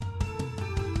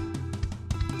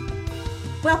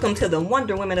Welcome to the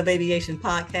Wonder Women of Aviation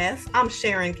podcast. I'm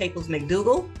Sharon Caples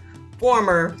McDougall,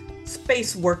 former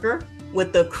space worker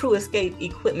with the Crew Escape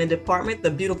Equipment Department, the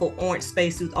beautiful orange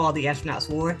spacesuit all the astronauts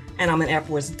wore, and I'm an Air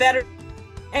Force veteran.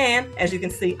 And as you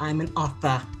can see, I'm an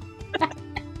author.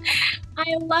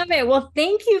 I love it. Well,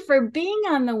 thank you for being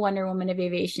on the Wonder Woman of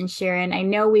Aviation, Sharon. I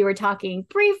know we were talking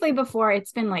briefly before.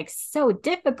 It's been like so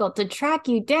difficult to track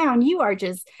you down. You are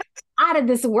just out of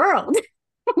this world,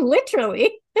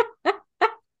 literally.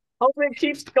 Hopefully it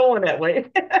keeps going that way.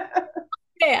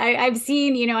 I've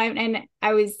seen, and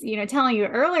I was, telling you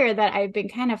earlier that I've been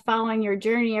kind of following your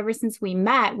journey ever since we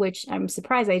met, which I'm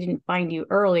surprised I didn't find you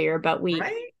earlier, but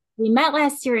Right? we met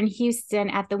last year in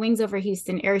Houston at the Wings Over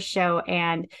Houston Air Show.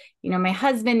 And, my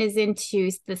husband is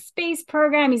into the space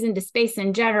program. He's into space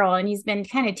in general. And he's been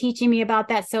kind of teaching me about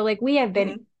that. So like we have been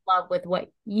in love with what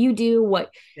you do,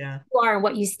 what you are, and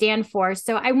what you stand for.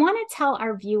 So I want to tell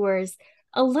our viewers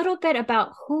a little bit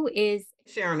about who is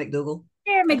Sharon McDougall.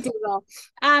 Sharon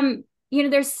McDougall.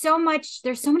 There's so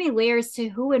many layers to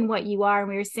who and what you are. And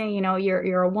we were saying,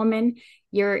 you're a woman,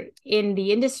 you're in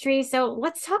the industry. So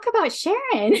let's talk about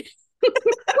Sharon.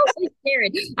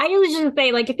 Sharon. I usually just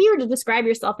say, like, if you were to describe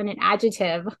yourself in an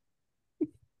adjective.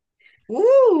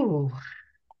 Ooh,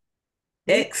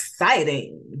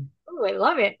 exciting. Oh, I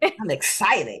love it. I'm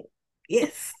exciting.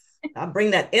 Yes, I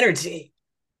bring that energy.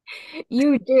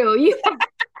 You do. You have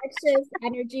infectious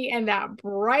energy and that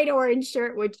bright orange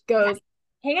shirt, which goes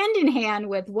hand in hand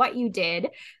with what you did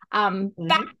back in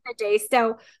the day.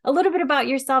 So a little bit about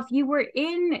yourself. You were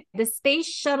in the Space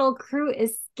Shuttle Crew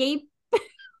Escape.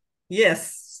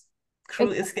 Yes.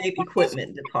 Crew Escape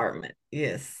Equipment Department.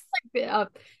 Yes.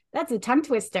 That's a tongue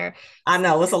twister. I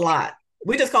know, it's a lot.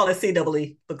 We just call it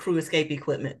CEE, the Crew Escape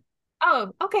Equipment.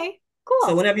 Oh, okay. Cool.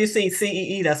 So whenever you see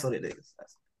CEE, that's what it is.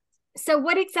 So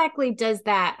what exactly does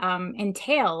that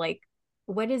entail? Like,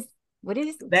 what is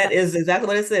that is exactly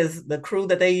what it says. The crew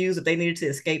that they use if they needed to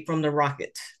escape from the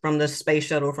rocket, from the space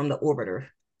shuttle, from the orbiter.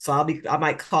 So I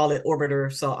might call it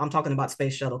orbiter. So I'm talking about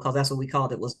space shuttle because that's what we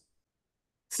called it.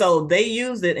 So they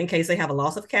use it in case they have a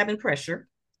loss of cabin pressure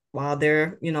while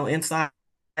they're, inside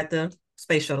at the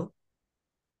space shuttle.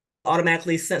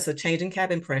 Automatically sense a change in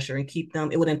cabin pressure and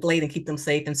it would inflate and keep them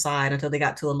safe inside until they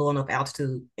got to a low enough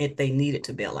altitude if they needed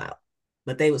to bail out.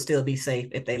 But they would still be safe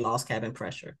if they lost cabin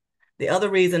pressure. The other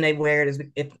reason they wear it is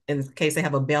if in case they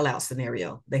have a bailout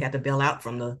scenario, they had to bail out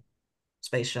from the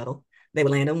space shuttle. They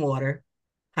would land in water,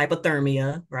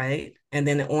 hypothermia, right? And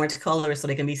then the orange color so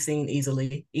they can be seen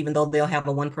easily, even though they'll have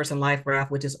a one-person life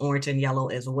raft, which is orange and yellow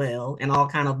as well, and all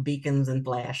kind of beacons and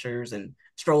flashers and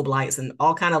strobe lights and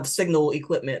all kind of signal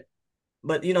equipment.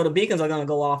 But, the beacons are going to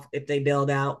go off if they bailed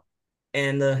out,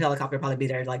 and the helicopter will probably be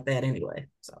there like that anyway.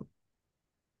 So.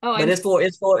 But it's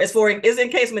in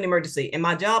case of an emergency. And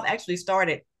my job actually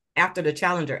started after the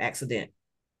Challenger accident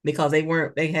because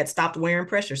they had stopped wearing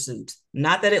pressure suits.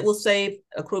 Not that it will save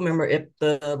a crew member if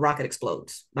the rocket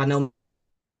explodes. I know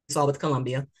we saw with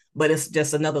Columbia, but it's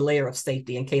just another layer of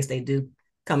safety in case they do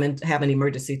come and have an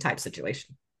emergency type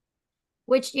situation.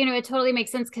 Which, it totally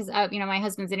makes sense because, my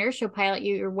husband's an airshow pilot.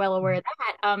 You're well aware of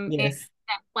that. Yes. And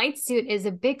that flight suit is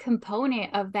a big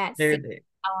component of that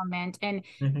element. And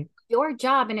your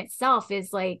job in itself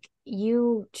is like,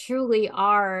 you truly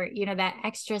are, that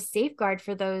extra safeguard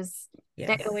for those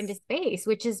that go into space,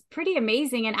 which is pretty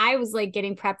amazing. And I was like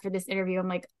getting prepped for this interview. I'm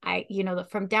like,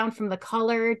 from the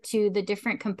color to the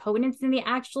different components in the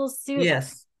actual suit.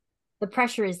 Yes. The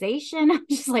pressurization. I'm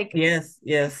just like, yes.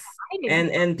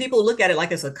 And people look at it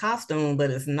like it's a costume, but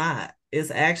it's not.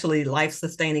 It's actually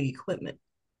life-sustaining equipment.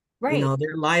 Right.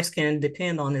 Their lives can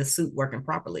depend on this suit working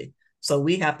properly. So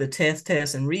we have to test,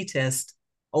 and retest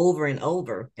over and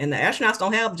over. And the astronauts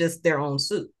don't have just their own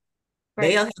suit. Right.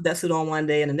 They'll have that suit on one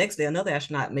day, and the next day another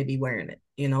astronaut may be wearing it.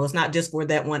 It's not just for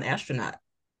that one astronaut.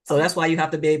 So that's why you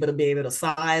have to be able to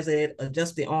size it,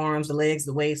 adjust the arms, the legs,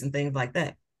 the waist, and things like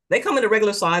that. They come in the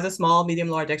regular sizes, small, medium,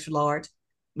 large, extra large.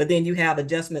 But then you have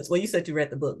adjustments. Well, you said you read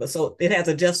the book, but so it has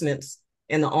adjustments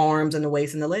in the arms and the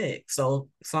waist and the legs. So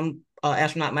some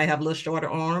astronaut might have a little shorter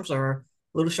arms or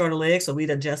a little shorter legs. So we'd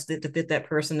adjust it to fit that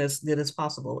person as good as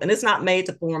possible. And it's not made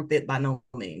to form fit by no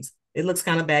means. It looks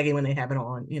kind of baggy when they have it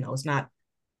on. It's not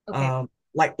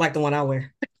like the one I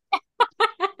wear.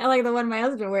 I like the one my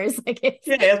husband wears.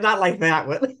 It's not like that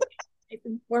one. It's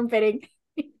form fitting.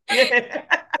 Yeah.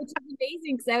 Which is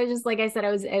amazing because I was just like I said,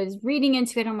 I was reading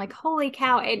into it. I'm like, holy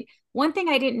cow. And one thing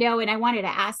I didn't know and I wanted to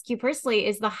ask you personally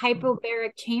is the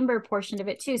hyperbaric chamber portion of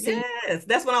it too. So yes,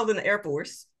 that's when I was in the Air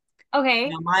Force. Okay.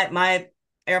 My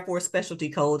Air Force specialty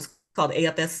codes called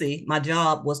AFSC. My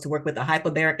job was to work with the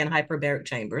hyperbaric and hyperbaric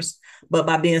chambers. But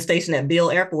by being stationed at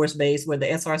Beale Air Force Base, where the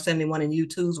SR-71 and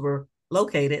U-2s were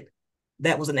located,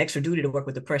 that was an extra duty to work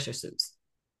with the pressure suits,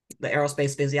 the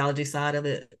aerospace physiology side of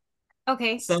it.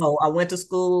 Okay. So I went to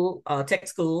school, tech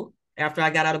school, after I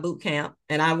got out of boot camp,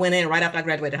 and I went in right after I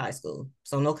graduated high school.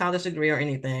 So no college degree or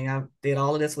anything. I did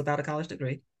all of this without a college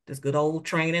degree. Just good old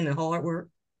training and hard work.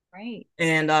 Right.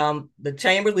 And the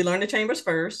chambers, we learned the chambers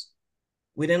first.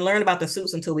 We didn't learn about the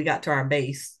suits until we got to our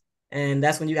base. And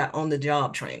that's when you got on the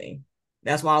job training.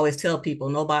 That's why I always tell people,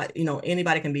 nobody,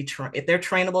 anybody can be trained. If they're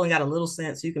trainable and got a little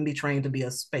sense, you can be trained to be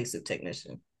a spacesuit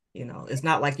technician. It's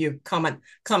not like you're coming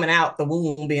out the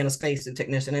womb being a spacesuit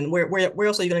technician. And where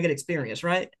else are you going to get experience,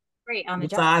 right? Right, on the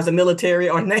job. Besides the military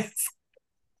or NASA.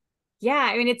 Yeah,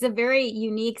 I mean, it's a very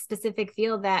unique, specific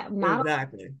field that not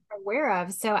exactly aware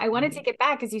of. So I want to take it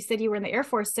back, because you said you were in the Air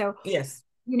Force. So yes,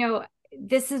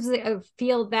 this is a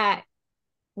field that,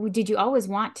 did you always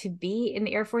want to be in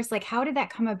the Air Force? Like, how did that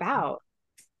come about?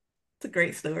 It's a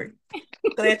great story.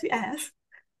 Glad you asked.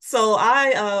 So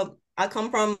I come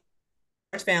from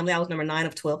a family. I was number 9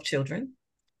 of 12 children.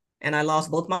 And I lost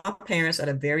both my parents at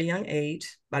a very young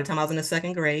age. By the time I was in the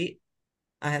 2nd grade,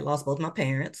 I had lost both my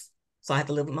parents. So I had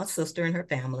to live with my sister and her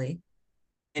family.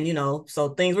 And, so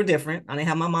things were different. I didn't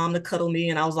have my mom to cuddle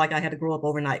me. And I was like, I had to grow up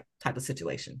overnight type of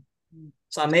situation.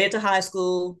 So I made it to high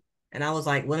school. And I was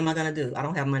like, what am I going to do? I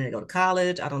don't have money to go to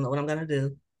college. I don't know what I'm going to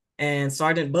do. And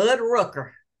Sergeant Bud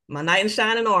Rucker, my knight in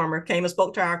shining armor, came and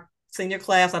spoke to our senior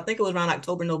class. I think it was around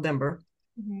October, November,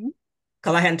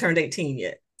 because I hadn't turned 18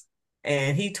 yet.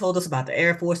 And he told us about the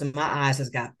Air Force, and my eyes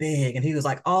just got big. And he was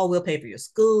like, oh, we'll pay for your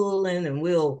schooling, and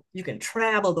you can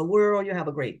travel the world. You'll have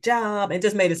a great job. It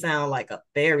just made it sound like a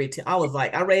fairy tale. I was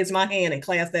like, I raised my hand in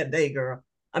class that day, girl.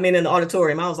 I mean, in the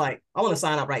auditorium, I was like, I want to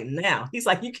sign up right now. He's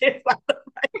like, you can't sign up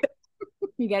right now.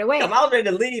 You got to wait. I was ready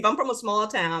to leave. I'm from a small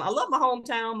town. I love my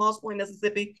hometown, Moss Point,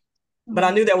 Mississippi. But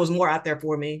I knew there was more out there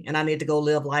for me, and I need to go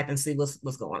live life and see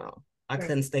what's going on. I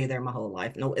couldn't stay there my whole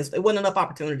life. No, it wasn't enough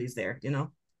opportunities there,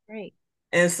 Right.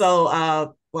 And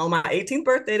so, well, my 18th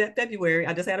birthday that February,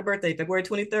 I just had a birthday, February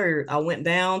 23rd, I went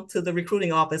down to the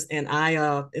recruiting office and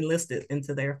I enlisted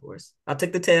into the Air Force. I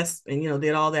took the test and,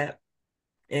 did all that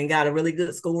and got a really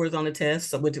good scores on the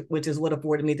test, which is what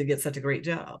afforded me to get such a great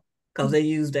job, because they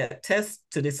use that test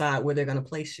to decide where they're going to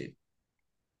place you.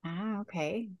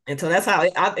 Okay. And so that's how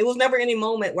it was never any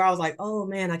moment where I was like, oh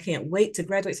man, I can't wait to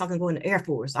graduate so I can go in the Air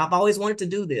Force. I've always wanted to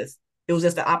do this. It was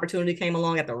just the opportunity came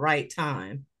along at the right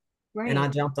time. Right. And I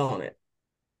jumped on it.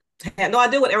 Had no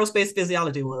idea what aerospace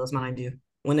physiology was, mind you.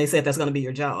 When they said that's going to be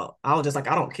your job, I was just like,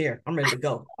 I don't care. I'm ready to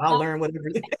go. I'll learn whatever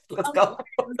it is. Let's go.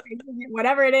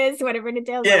 Whatever it is, whatever it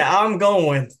entails. Yeah, I'm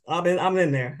going. I'm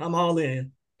in there. I'm all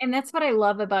in. And that's what I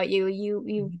love about you.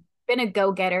 You've been a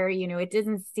go-getter. It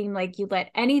doesn't seem like you let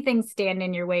anything stand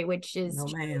in your way, which is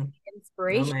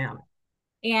inspiration. No,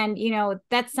 ma'am. And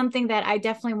that's something that I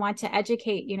definitely want to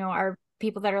educate our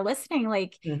people that are listening.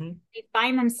 Like they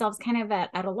find themselves kind of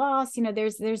at a loss.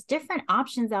 There's different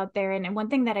options out there. And one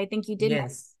thing that I think you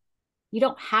did, you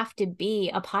don't have to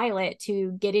be a pilot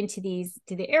to get into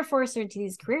the Air Force or into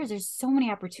these careers. There's so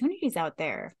many opportunities out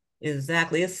there.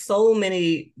 Exactly. It's so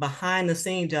many behind the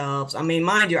scene jobs. I mean,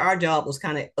 mind you, our job was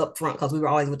kind of upfront because we were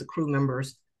always with the crew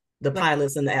members, the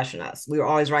pilots and the astronauts. We were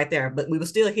always right there, but we were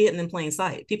still hidden in plain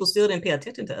sight. People still didn't pay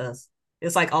attention to us.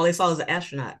 It's like all they saw was the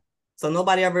astronaut. So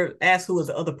nobody ever asked who was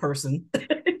the other person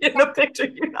in the picture,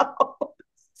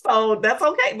 So that's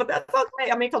okay, but that's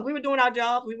okay. I mean, because we were doing our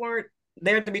jobs. We weren't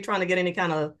there to be trying to get any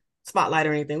kind of spotlight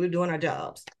or anything. We were doing our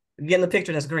jobs. Getting the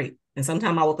picture, that's great. And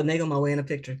sometimes I would finagle my way in a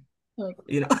picture.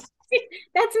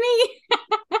 That's me.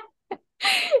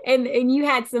 and you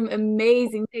had some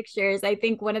amazing pictures. I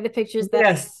think one of the pictures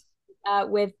that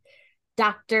with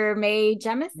Dr. Mae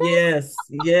Jemison.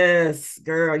 Yes,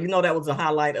 girl. That was a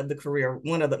highlight of the career.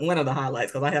 One of the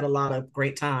highlights, because I had a lot of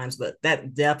great times, but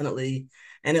that definitely,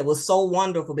 and it was so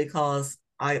wonderful because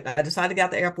I decided to get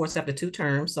out the Air Force after 2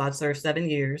 terms. So I served 7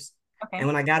 years. Okay. And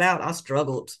when I got out, I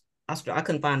struggled. I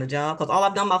couldn't find a job because all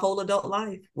I've done my whole adult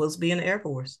life was be in the Air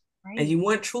Force. Right. And you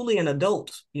weren't truly an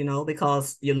adult,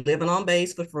 because you're living on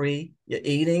base for free. You're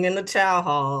eating in the chow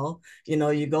hall.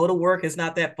 You go to work. It's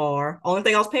not that far. Only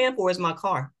thing I was paying for is my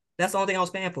car. That's the only thing I was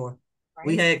paying for. Right.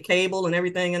 We had cable and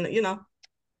everything. And,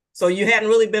 so you hadn't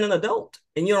really been an adult.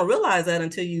 And you don't realize that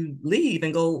until you leave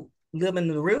and go live in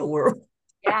the real world.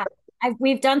 Yeah.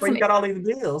 We've done some. You got all these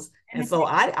bills. And so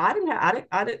I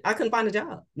couldn't find a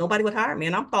job. Nobody would hire me.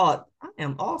 And I thought, I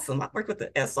am awesome. I worked with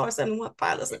the SR-71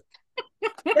 pilots.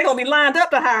 They're gonna be lined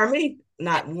up to hire me.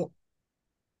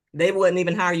 They wouldn't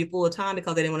even hire you full time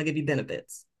because they didn't want to give you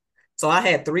benefits. So I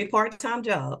had 3 part-time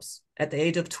jobs at the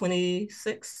age of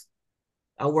 26.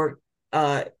 I worked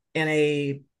in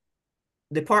a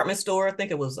department store. I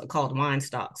think it was called Wine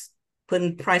Stocks,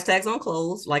 putting price tags on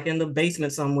clothes, like in the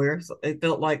basement somewhere. So it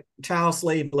felt like child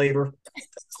slave labor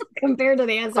compared to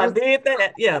the I answers. did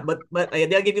that. Yeah, but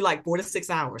they'll give you like 4 to 6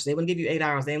 hours. They wouldn't give you 8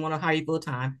 hours. They didn't want to hire you full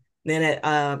time. Then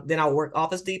I would work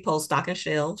Office Depot stocking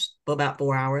shelves for about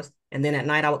 4 hours, and then at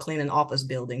night I would clean an office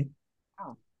building.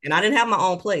 Oh, And I didn't have my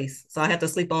own place, so I had to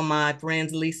sleep on my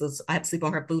friend's Lisa's. I had to sleep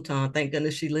on her futon. Thank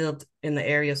goodness she lived in the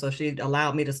area, so she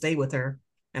allowed me to stay with her.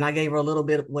 And I gave her a little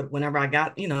bit of what whenever I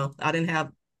got. I didn't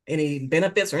have any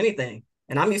benefits or anything,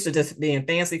 and I'm used to just being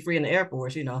fancy free in the Air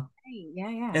Force. yeah,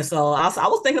 yeah. And so I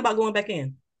was thinking about going back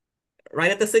in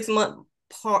right at the 6 month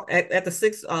part at the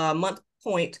 6 month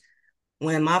point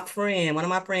when one of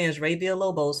my friends, Ray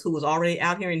Villalobos, who was already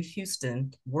out here in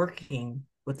Houston working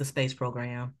with the space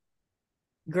program,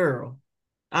 girl,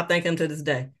 I thank him to this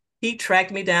day. He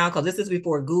tracked me down because this is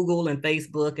before Google and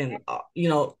Facebook, and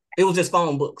it was just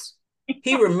phone books.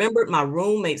 He remembered my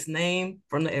roommate's name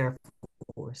from the Air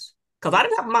Force because I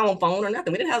didn't have my own phone or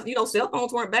nothing. We didn't have, cell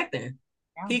phones weren't back then.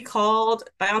 Yeah. He called,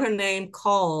 found her name,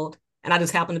 called, and I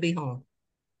just happened to be home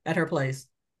at her place.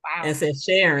 Wow. And said,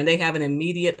 Sharon, they have an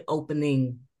immediate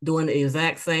opening doing the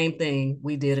exact same thing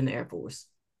we did in the Air Force.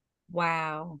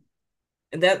 Wow.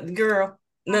 And that girl,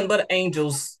 nothing but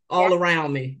angels all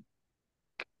around me.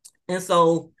 And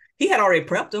so he had already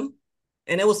prepped them.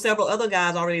 And there was several other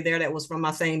guys already there that was from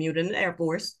my same unit in the Air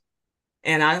Force.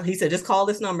 And he said, just call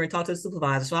this number and talk to the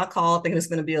supervisor. So I called thinking it's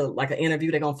going to be like an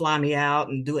interview. They're going to fly me out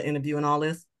and do an interview and all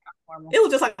this. It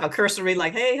was just like a cursory,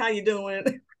 like, hey, how you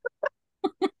doing?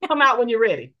 Come out when you're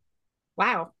ready.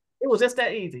 Wow. It was just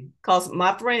that easy. Because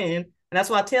my friend, and that's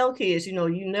why I tell kids,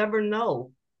 you never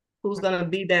know who's going to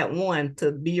be that one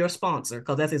to be your sponsor.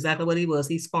 Because that's exactly what he was.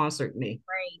 He sponsored me.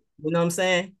 Right. You know what I'm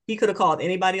saying? He could have called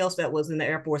anybody else that was in the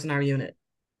Air Force in our unit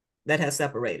that has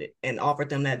separated and offered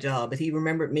them that job. But he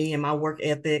remembered me and my work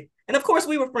ethic. And of course,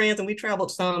 we were friends and we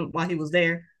traveled some while he was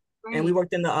there. Right. And we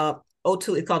worked in the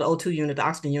O2, it's called the O2 unit, the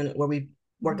oxygen unit, where we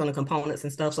worked on the components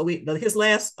and stuff. So his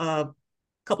last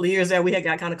couple of years there, we had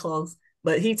got kind of close.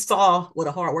 But he saw what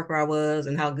a hard worker I was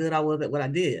and how good I was at what I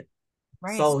did.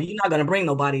 Right. So you're not going to bring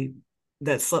nobody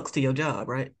that sucks to your job,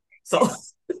 right? So,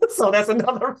 so that's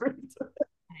another reason.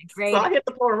 Great. So I hit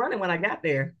the floor running when I got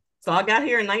there. So I got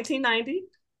here in 1990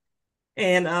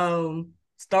 and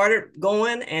started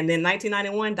going. And then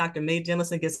 1991, Dr. Mae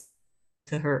Jemison gets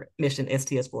to her mission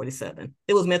STS-47.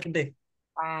 It was meant to be.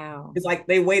 Wow. It's like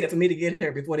they waited for me to get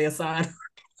here before they assigned her.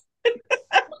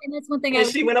 And that's one thing. And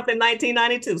she went up in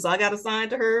 1992. So I got assigned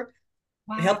to her,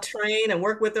 helped train and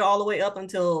work with her all the way up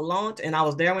until launch. And I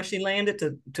was there when she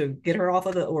landed to get her off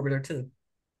of the orbiter too.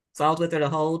 So I was with her the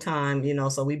whole time,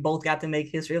 so we both got to make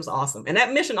history. It was awesome. And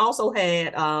that mission also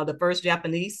had the first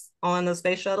Japanese on the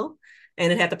space shuttle,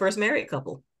 and it had the first married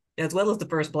couple, as well as the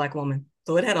first Black woman.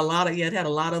 So it had a lot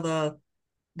of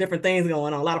different things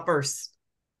going on, a lot of firsts.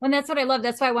 And that's what I love.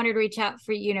 That's why I wanted to reach out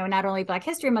for, not only Black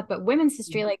History Month, but Women's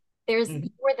History. Like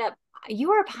you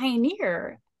were a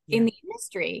pioneer in the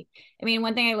industry. I mean,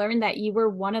 one thing I learned that you were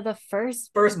one of the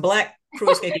first Black crew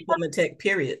escape equipment tech,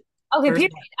 period. Okay,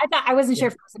 period. I wasn't sure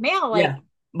if it was a male.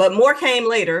 But more came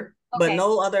later, but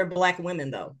no other Black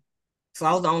women though. So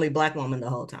I was the only Black woman the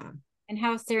whole time. And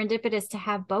how serendipitous to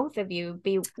have both of you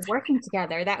be working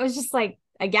together. That was just like,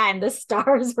 again, the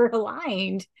stars were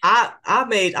aligned.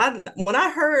 When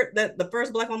I heard that the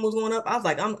first Black woman was going up, I was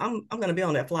like, I'm gonna be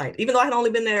on that flight, even though I had only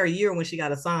been there a year when she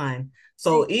got assigned.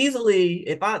 So easily,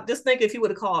 if you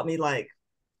would have called me like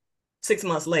 6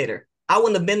 months later, I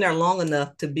wouldn't have been there long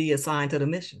enough to be assigned to the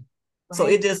mission. Right. So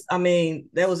it just,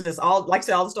 there was just all, like I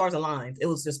said, all the stars aligned. It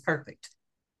was just perfect.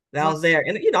 That I was there.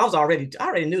 And, I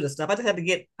already knew the stuff. I just had to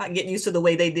get used to the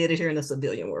way they did it here in the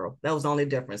civilian world. That was the only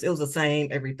difference. It was the same,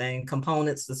 everything,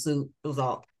 components, the suit, it was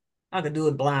all, I could do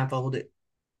it blindfolded.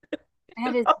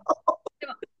 That is,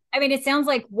 it sounds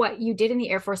like what you did in the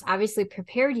Air Force obviously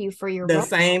prepared you for your role.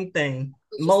 Same thing.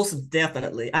 Most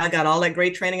definitely. I got all that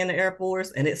great training in the Air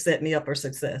Force and it set me up for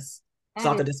success. So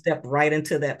I could just step right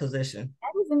into that position.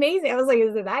 That was amazing. I was like,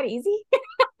 is it that easy?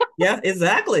 Yeah,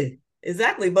 exactly.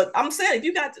 But I'm saying, if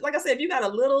you got a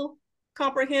little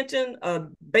comprehension, a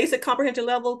basic comprehension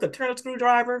level, could turn a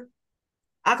screwdriver,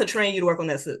 I could train you to work on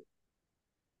that suit.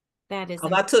 That is.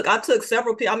 I took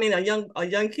several people. A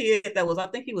young kid that was, I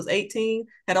think he was 18,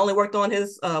 had only worked with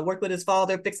his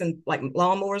father fixing like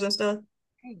lawnmowers and stuff.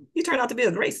 He turned out to be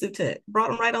a great suit tech.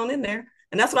 Brought him right on in there.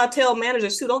 And that's what I tell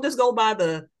managers too. Don't just go by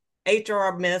the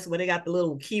HR mess where they got the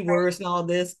little keywords and all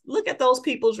this. Look at those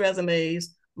people's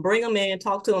resumes, bring them in,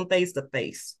 talk to them face to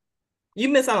face. You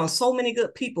miss out on so many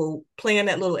good people playing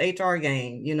that little HR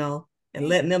game, and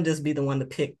letting them just be the one to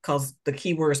pick because the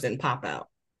keywords didn't pop out.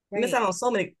 You miss out on so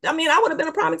many. I mean, I would have been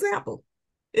a prime example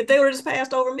if they were just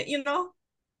passed over me.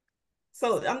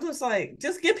 So I'm just like,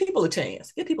 just give people a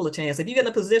chance. Give people a chance. If you get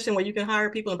in a position where you can hire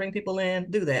people and bring people in,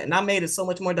 do that. And I made it so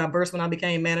much more diverse when I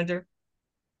became manager.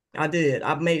 I did.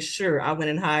 I made sure I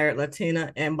went and hired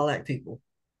Latina and Black people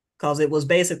because it was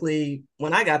basically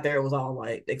when I got there, it was all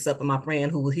white except for my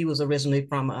friend he was originally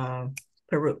from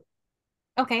Peru.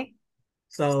 Okay.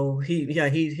 So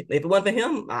if it wasn't for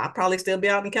him, I'd probably still be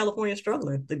out in California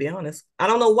struggling, to be honest. I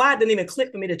don't know why it didn't even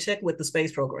click for me to check with the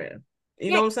space program.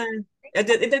 You know what I'm saying? It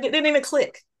didn't even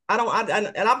click. And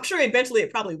I'm sure eventually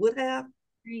it probably would have.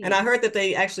 And I heard that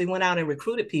they actually went out and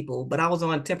recruited people, but I was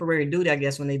on temporary duty, I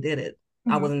guess, when they did it.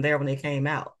 I wasn't there when they came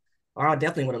out, or I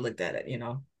definitely would have looked at it.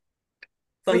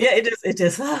 So yeah, it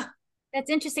just. That's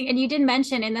interesting. And you did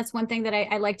mention, and that's one thing that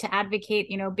I like to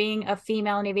advocate, being a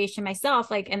female in aviation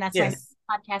myself, and that's why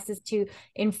my podcast is to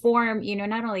inform,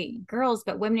 not only girls,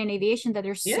 but women in aviation, that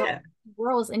there's so many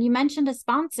roles. And you mentioned a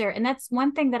sponsor, and that's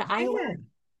one thing that I learned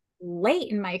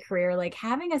late in my career. Like,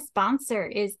 having a sponsor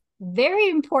is very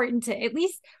important to at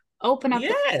least open up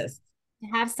to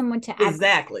have someone to advocate.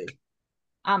 Exactly.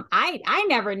 I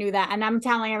never knew that, and I'm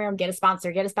telling everyone, get a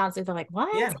sponsor. They're like, what?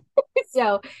 Yeah.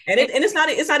 So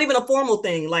it's not even a formal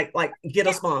thing like get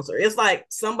a sponsor. It's like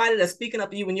somebody that's speaking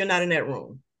up to you when you're not in that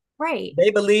room. Right. They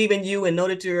believe in you and know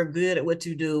that you're good at what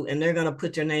you do, and they're gonna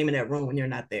put your name in that room when you're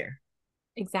not there.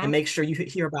 Exactly. And make sure you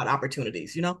hear about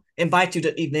opportunities. Invite you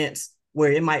to events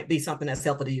where it might be something that's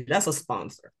helpful to you. That's a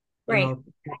sponsor. Right.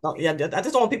 Yeah. I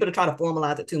just don't want people to try to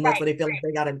formalize it too much, where they feel like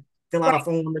they gotta fill out a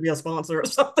form to be a sponsor or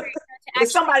something.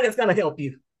 It's somebody that's gonna help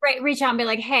you. Right. Reach out and be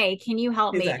like, hey, can you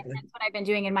help me? Exactly. And that's what I've been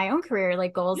doing in my own career,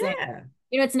 like goals. Yeah. And,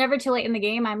 it's never too late in the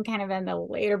game. I'm kind of in the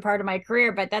later part of my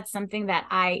career, but that's something that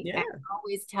I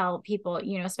always tell people,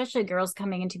 especially girls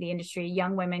coming into the industry,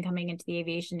 young women coming into the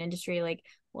aviation industry, like,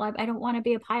 well, I don't want to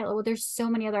be a pilot. Well, there's so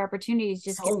many other opportunities.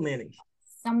 Just so many.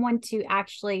 Someone to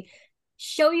actually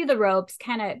show you the ropes,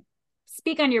 kind of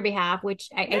speak on your behalf, which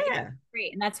I think is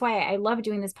great. And that's why I love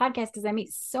doing this podcast, because I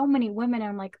meet so many women and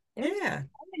I'm like,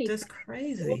 just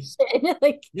crazy.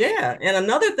 And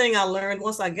another thing I learned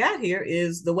once I got here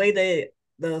is the way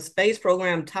the space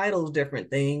program titles different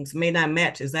things may not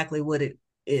match exactly what it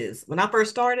is. When I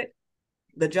first started,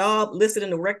 the job listed in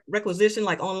the requisition,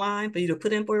 like online for you to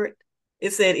put in for it,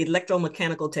 it said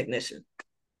electromechanical technician.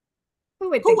 Who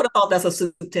would have thought that's a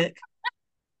suit tech?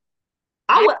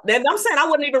 I'm saying I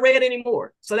wouldn't even read it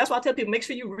anymore. So that's why I tell people, make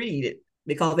sure you read it,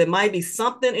 because there might be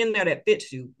something in there that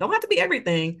fits you. Don't have to be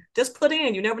everything. Just put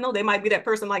in. You never know. They might be that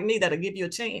person like me that'll give you a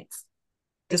chance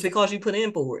just because you put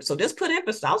in for it. So just put in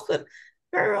for stuff.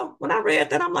 Girl, when I read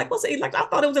that, I'm like, what's it? Like, I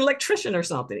thought it was an electrician or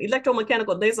something.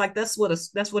 Electromechanical. They's like, that's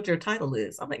what your title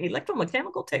is. I'm like,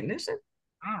 electromechanical technician?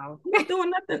 Wow. I'm not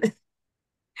doing nothing.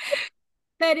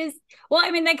 That is, well,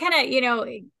 I mean, that kind of,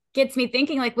 gets me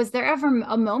thinking, like, was there ever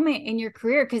a moment in your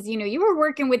career, because you were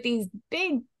working with these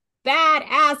big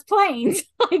badass planes,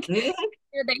 like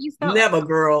that you felt never like,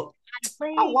 girl.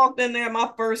 I walked in there my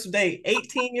first day,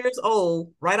 18 years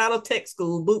old, right out of tech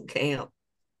school boot camp,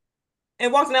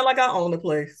 and walked in there like I owned the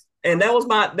place. And that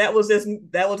was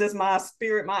just my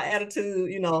spirit, my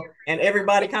attitude, and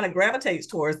everybody kind of gravitates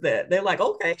towards that. They're like,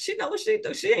 okay, she knows what she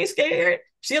do. She ain't scared.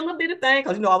 She a little bit of thing,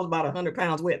 because I was about 100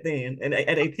 pounds wet then, and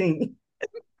at 18.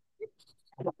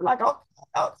 Like,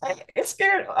 it's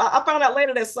scared. I found out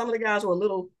later that some of the guys were a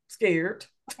little scared.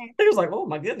 Okay. It was like, oh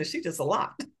my goodness, she's just a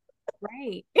lot.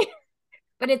 Right.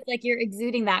 But it's like you're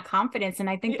exuding that confidence, and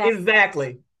I think that's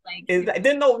exactly. Like,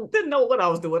 didn't know what I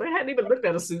was doing. I hadn't even looked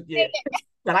at a suit yet.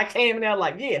 But I came in there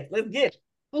like, yeah, let's get it.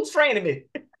 Who's training me?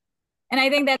 And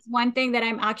I think that's one thing that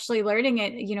I'm actually learning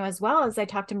it, as well as I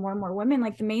talk to more and more women.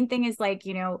 Like, the main thing is, like,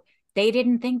 they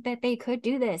didn't think that they could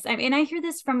do this. I mean, I hear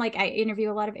this from, like, I interview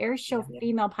a lot of air show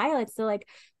female pilots. They're like,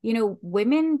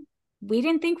 women, we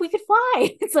didn't think we could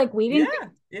fly. It's like, we didn't.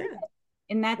 Yeah.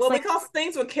 And that's because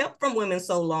things were kept from women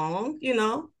so long,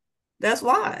 that's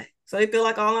why. So they feel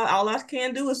like all I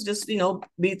can do is just,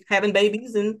 be having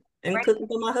babies and cooking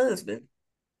for my husband.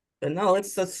 But no,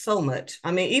 it's just so much.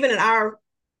 I mean, even in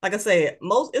like I said,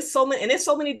 it's so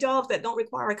many jobs that don't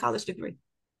require a college degree.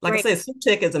 Like I said, suit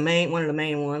tech is one of the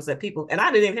main ones that people, and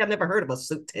I have never heard of a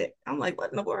suit tech. I'm like,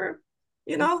 what in the world?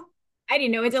 I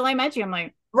didn't know until I met you. I'm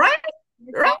like, right.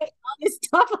 All this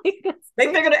stuff like this.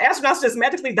 They figure the astronauts just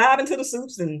magically dive into the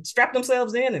suits and strap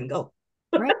themselves in and go.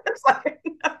 Right.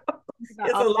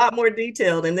 It's a lot more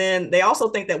detailed. And then they also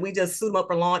think that we just suit them up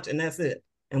for launch and that's it.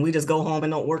 And we just go home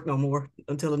and don't work no more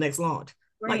until the next launch.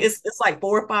 Like Right. it's like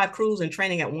 4 or 5 crews in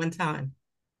training at one time.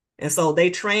 And so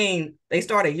they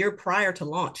start a year prior to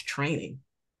launch training.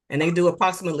 And they do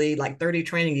approximately like 30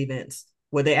 training events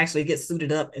where they actually get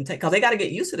suited up and take, because they got to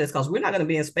get used to this because we're not going to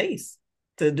be in space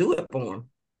to do it for them,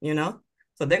 you know?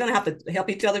 So they're going to have to help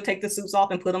each other take the suits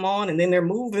off and put them on. And then they're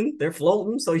moving, they're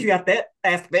floating. So you got that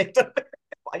aspect of it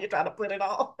while you're trying to put it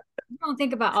on. I don't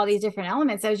think about all these different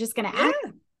elements. I was just going to ask,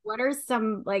 Yeah. what are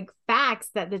some like facts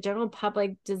that the general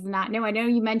public does not know? I know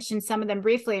you mentioned some of them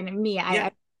briefly, and me, Yeah.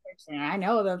 I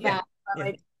know the Yeah. facts, but Yeah.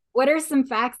 like, what are some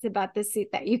facts about the suit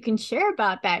that you can share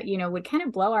about that, would kind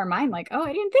of blow our mind? Like, oh,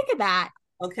 I didn't think of that.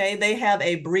 Okay. They have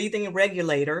a breathing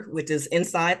regulator, which is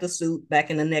inside the suit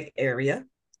back in the neck area.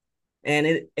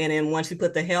 And then once you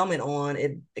put the helmet on,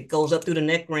 it goes up through the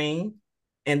neck ring,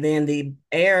 and then the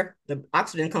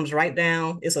oxygen comes right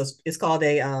down. It's called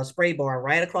a spray bar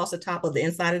right across the top of the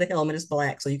inside of the helmet. It's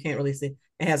black, so you can't really see.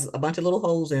 It has a bunch of little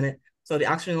holes in it, so the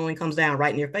oxygen only comes down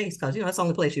right in your face because that's the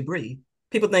only place you breathe.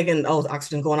 People thinking, oh,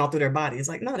 oxygen going all through their body. It's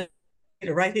like, no,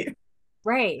 they're right here.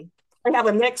 Right. They have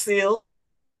a neck seal,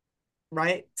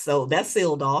 right? So that's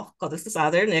sealed off because it's the side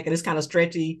of their neck and it's kind of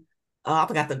stretchy. I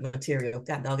forgot the material,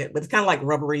 God dog it, but it's kind of like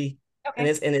rubbery, and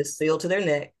Okay. it's sealed to their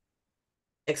neck.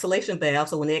 Exhalation valve,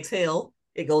 so when they exhale,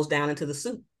 it goes down into the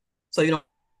suit. So you don't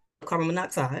have carbon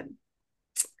monoxide.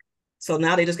 So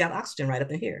now they just got oxygen right up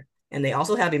in here. And they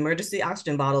also have emergency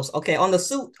oxygen bottles. Okay, on the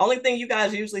suit, only thing you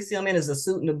guys usually see them in is the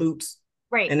suit and the boots,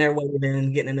 Right. and they're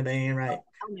waving, getting in the van, right?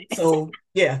 Helmet. So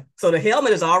yeah, so the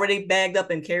helmet is already bagged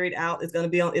up and carried out. It's gonna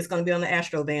be on the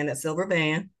Astro van, that silver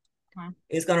van. Huh.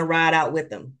 It's gonna ride out with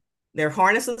them. Their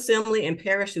harness assembly and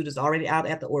parachute is already out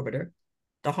at the orbiter.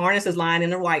 The harness is lying in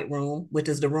the white room, which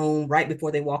is the room right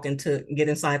before they get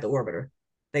inside the orbiter.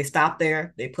 They stop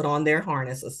there, they put on their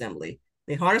harness assembly.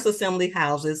 The harness assembly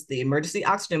houses the emergency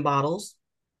oxygen bottles,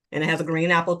 and it has a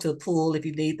green apple to pull if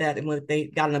you need that if they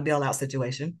got in a bailout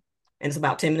situation. And it's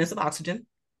about 10 minutes of oxygen.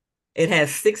 It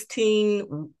has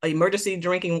 16 emergency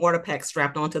drinking water packs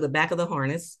strapped onto the back of the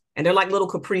harness. And they're like little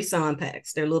Capri Sun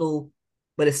packs. They're little,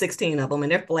 but it's 16 of them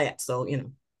and they're flat. So.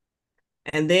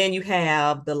 And then you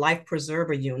have the life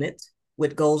preserver unit,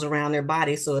 which goes around their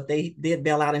body. So if they did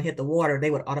bail out and hit the water,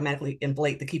 they would automatically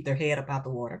inflate to keep their head up out the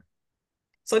water.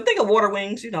 So think of water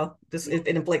wings, it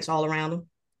inflates all around them.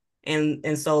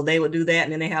 And so they would do that.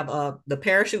 And then they have the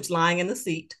parachutes lying in the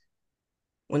seat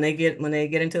when they get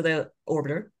into the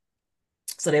orbiter.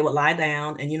 So they would lie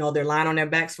down and they're lying on their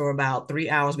backs for about 3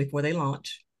 hours before they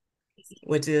launch,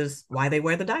 which is why they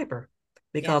wear the diaper.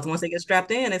 Yeah. Because once they get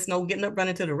strapped in, it's no getting up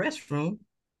running to the restroom.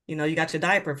 You got your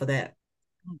diaper for that.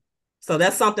 So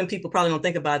that's something people probably don't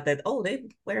think about, that, oh, they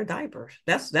wear diapers.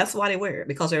 That's why they wear it,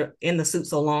 because they're in the suit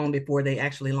so long before they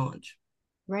actually launch.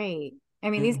 Right. I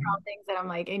mean, these are all things that I'm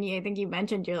like, and I think you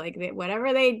mentioned, you're like,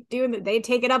 whatever they do, they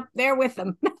take it up there with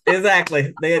them.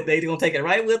 Exactly. They're gonna take it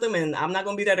right with them, and I'm not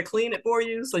gonna be there to clean it for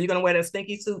you. So you're gonna wear that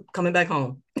stinky suit coming back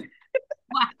home.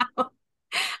 Wow.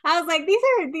 I was like,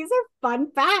 these are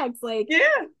fun facts. Like, Yeah.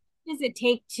 what does it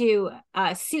take to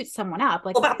suit someone up?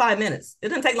 Like, About 5 minutes. It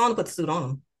doesn't take long to put the suit on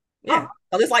them. oh, Yeah.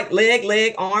 So it's like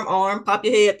leg, arm, pop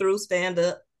your head through, stand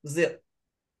up, zip.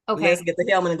 okay, Let's get the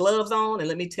helmet and gloves on, and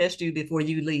let me test you before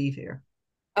you leave here.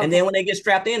 And okay, then when they get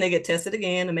strapped in, they get tested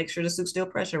again to make sure the suit still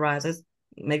pressurizes,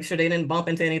 make sure they didn't bump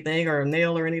into anything or a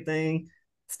nail or anything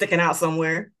sticking out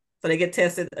somewhere. So they get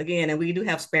tested again, and we do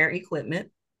have spare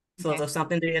equipment. So okay. if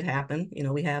something did happen,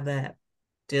 we have that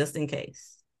just in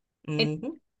case. It Mm-hmm.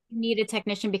 need a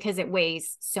technician because it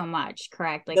weighs so much,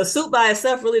 correct? The Like, suit by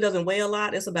itself really doesn't weigh a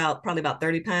lot. It's probably about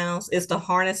 30 pounds. It's the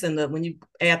harness and when you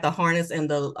add the harness and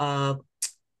the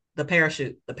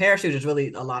parachute. The parachute is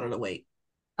really a lot of the weight.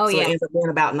 oh So it yeah, ends up being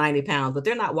about 90 pounds, but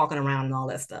they're not walking around and all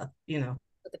that stuff. with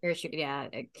the parachute, yeah.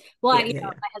 Well, Yeah, yeah, yeah.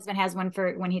 my husband has one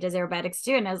for when he does aerobatics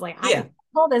too, and I was like, I Yeah. can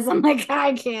hold this. I'm like,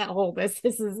 I can't hold this.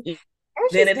 This is Yeah.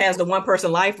 Then parachute's it has the one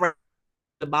person life right at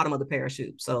the bottom of the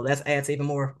parachute. So that adds even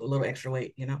more, a little extra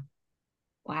weight.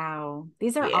 wow.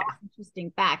 These are Yeah. all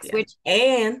interesting facts, Yeah. which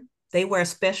And they wear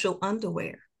special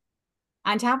underwear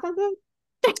on top of them,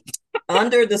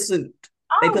 under the suit.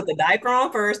 They oh, put the diaper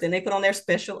on first, then they put on their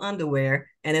special underwear,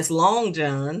 and it's long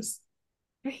johns,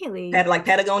 really? had like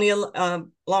Patagonia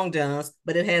long johns,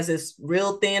 but it has this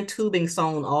real thin tubing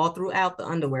sewn all throughout the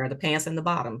underwear, the pants and the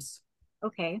bottoms.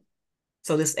 Okay.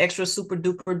 So this extra super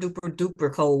duper duper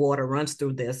duper cold water runs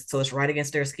through this, so it's right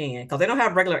against their skin, because they don't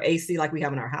have regular AC like we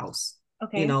have in our house,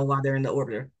 Okay. while they're in the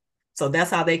orbiter. So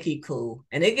that's how they keep cool.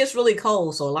 And it gets really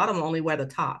cold, so a lot of them only wear the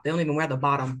top. They don't even wear the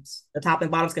bottoms. The top and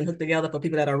bottoms can hook together for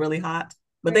people that are really hot,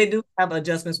 but Right. they do have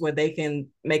adjustments where they can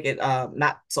make it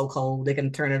not so cold. They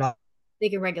can turn it off they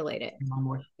can regulate it. No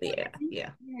more. Yeah, yeah.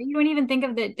 You don't even think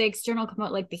of the external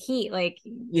component, like the heat, like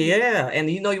yeah. And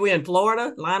you know, you're in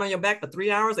Florida, lying on your back for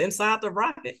 3 hours inside the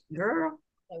rocket, girl.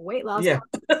 weight loss. Yeah.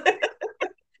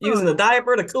 Using the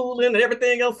diaper, the cooling, and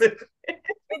everything else. It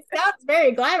sounds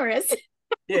very glamorous.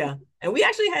 yeah. And we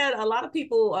actually had a lot of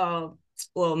people,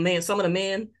 well, man, some of the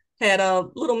men had a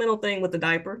little mental thing with the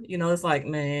diaper. You know, it's like,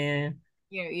 man,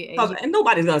 and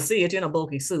nobody's gonna see it. You're in a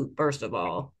bulky suit, first of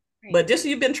all. Right. But just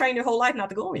you've been trained your whole life not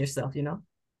to go on yourself, you know.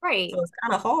 Right. So it's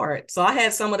kind of hard. So I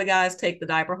had some of the guys take the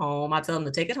diaper home. I tell them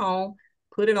to take it home,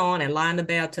 put it on, and lie in the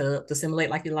bathtub to simulate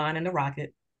like you're lying in the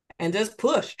rocket, and just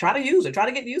push. Try to use it. Try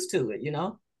to get used to it, you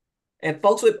know. And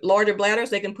folks with larger bladders,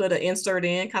 they can put an insert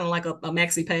in, kind of like a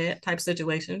maxi pad type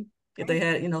situation. If they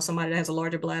had, you know, somebody that has a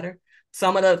larger bladder.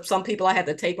 Some people I had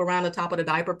to tape around the top of the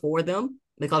diaper for them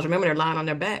because remember they're lying on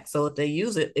their back. So if they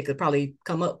use it, it could probably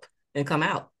come up and come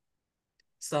out.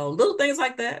 So little things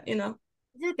like that, you know.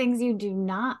 These are things you do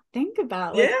not think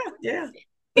about. Like, yeah.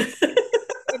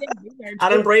 I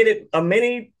done braided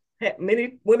many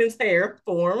women's hair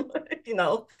for them, you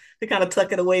know, to kind of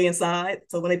tuck it away inside.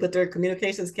 So when they put their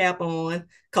communications cap on,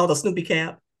 called a Snoopy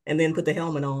cap, and then put the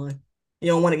helmet on, you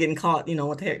don't want it getting caught, you know,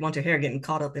 want your hair getting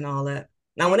caught up in all that.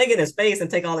 Now, when they get in space and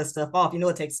take all this stuff off, you know,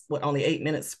 it takes only 8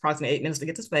 minutes, approximately 8 minutes to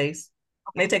get to space.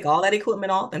 Okay. They take all that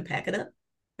equipment off and pack it up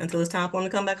until it's time for them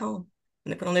to come back home.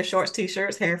 And they put on their shorts,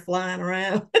 t-shirts, hair flying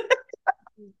around.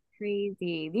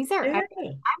 Crazy. These are, I'm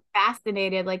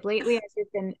fascinated. Like lately, I've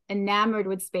just been enamored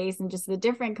with space and just the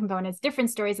different components, different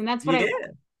stories. And that's what I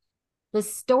love. The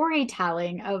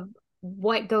storytelling of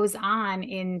what goes on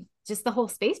in just the whole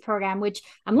space program, which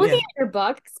I'm looking at your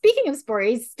book. Speaking of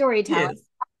storytelling,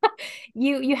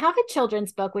 you have a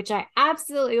children's book, which I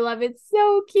absolutely love. It's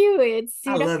so cute. It's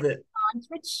I love it. Launch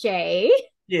with Shay.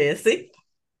 Yeah, see?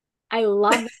 I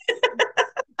love it.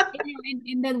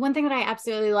 And the one thing that I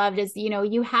absolutely loved is, you know,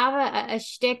 you have a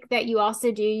shtick that you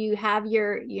also do. You have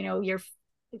your, you know, your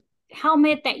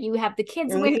helmet that you have the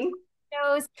kids wear.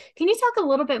 Can you talk a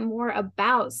little bit more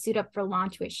about Suit Up for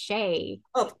Launch with Shay?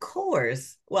 Of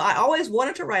course. Well, I always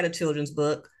wanted to write a children's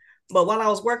book, but while I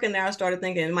was working there, I started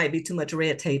thinking it might be too much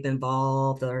red tape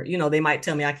involved, or, you know, they might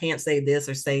tell me I can't say this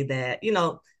or say that, you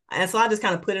know, and so I just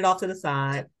kind of put it off to the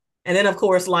side. And then, of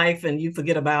course, life, and you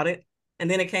forget about it. And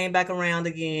then it came back around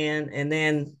again, and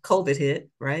then COVID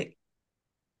hit, right?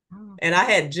 Oh. And I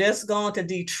had just gone to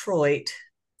Detroit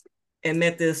and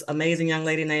met this amazing young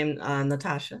lady named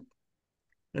Natasha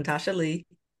Lee.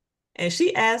 And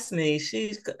she asked me,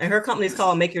 and her company's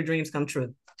called Make Your Dreams Come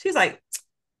True. She's like,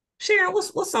 Sharon,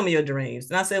 what's some of your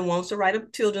dreams? And I said, well, to write a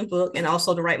children's book and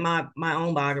also to write my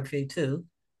own biography too.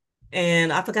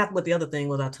 And I forgot what the other thing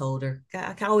was I told her.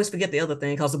 I can always forget the other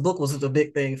thing because the book was the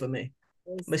big thing for me.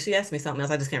 But she asked me something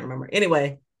else. I just can't remember.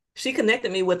 Anyway, she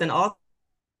connected me with an author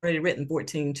who already written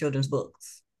 14 children's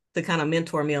books to kind of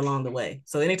mentor me along the way.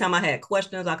 So anytime I had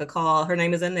questions, I could call. Her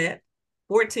name is Annette.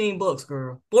 14 books,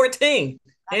 girl. 14.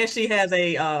 And she has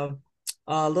a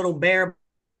little bear.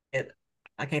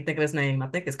 I can't think of his name. I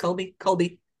think it's Kobe.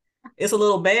 It's a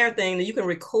little bear thing that you can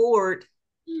record.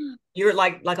 You're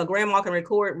like a grandma can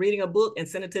record reading a book and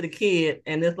send it to the kid.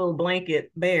 And this little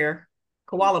blanket bear,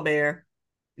 koala bear,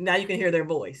 now you can hear their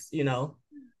voice, you know.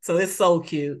 So it's so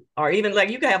cute. Or even like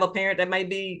you could have a parent that might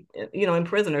be, you know, in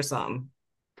prison or something.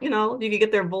 You know, you can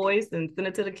get their voice and send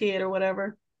it to the kid or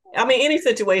whatever. I mean, any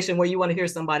situation where you want to hear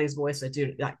somebody's voice that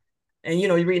you like, and you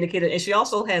know, you're reading the kid. And she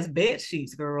also has bed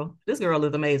sheets, girl. This girl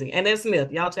is amazing. And then Smith,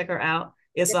 y'all check her out.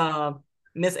 It's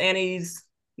Miss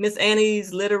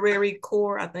Annie's Literary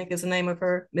Core, I think is the name of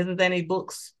her. Mrs. Annie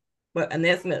Books. But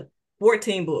Annette Smith.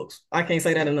 14 books. I can't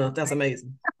say that enough. That's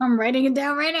amazing. I'm writing it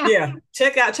down right now. Yeah,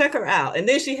 check her out. And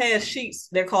then she has sheets.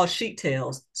 They're called sheet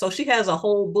tales. So she has a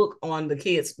whole book on the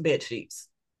kids' bed sheets.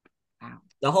 Wow.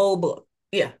 The whole book.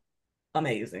 Yeah,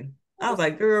 amazing. I was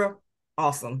like, girl,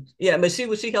 awesome. Yeah, but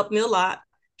she helped me a lot.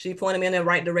 She pointed me in the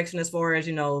right direction as far as,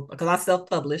 you know, because I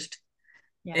self-published.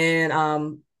 Yeah.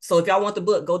 And so if y'all want the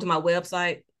book, go to my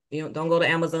website. You know, don't go to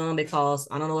Amazon because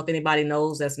I don't know if anybody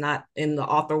knows that's not in the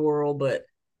author world, but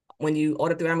when you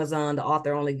order through Amazon, the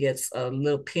author only gets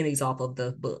little pennies off of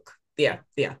the book. Yeah.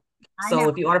 So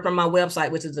if you order from my website,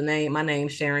 which is my name,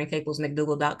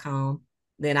 SharonCaplesMcDougal.com,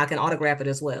 then I can autograph it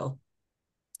as well.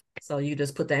 So you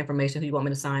just put the information who you want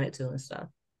me to sign it to and stuff.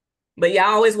 But yeah,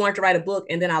 I always wanted to write a book.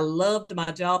 And then I loved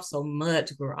my job so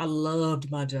much, girl. I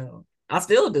loved my job. I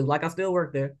still do. Like I still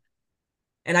work there.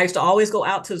 And I used to always go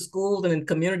out to schools and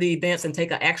community events and take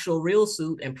an actual real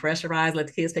suit and pressurize, let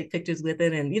the kids take pictures with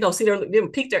it and, you know, see them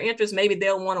pique their interest. Maybe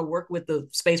they'll want to work with the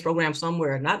space program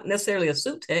somewhere, not necessarily a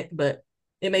suit tech, but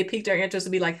it may pique their interest to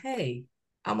be like, hey,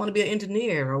 I want to be an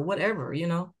engineer or whatever, you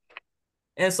know.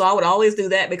 And so I would always do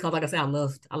that because, like I said,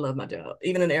 I love my job,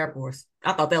 even in the Air Force.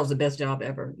 I thought that was the best job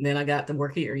ever. And then I got to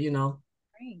work here, you know.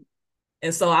 Right.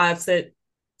 And so I said,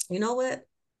 you know what?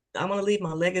 I want to leave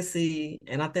my legacy,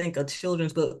 and I think a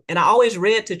children's book. And I always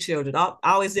read to children. I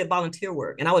always did volunteer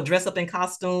work, and I would dress up in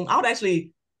costume. I would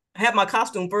actually have my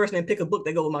costume first, and then pick a book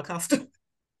that go with my costume.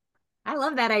 I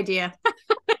love that idea.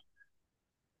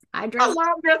 I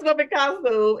love dressing up in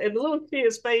costume and the little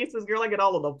kids' faces. Girl, I get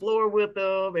all on the floor with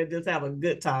them and just have a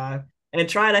good time and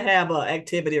try to have an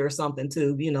activity or something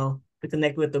too, you know, to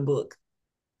connect with the book.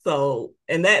 So,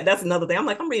 and that's another thing. I'm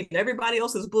like, I'm reading everybody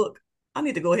else's book. I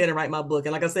need to go ahead and write my book.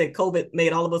 And like I said, COVID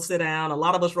made all of us sit down. A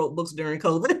lot of us wrote books during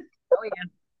COVID. Oh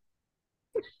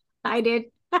yeah, I did.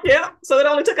 Yeah. So it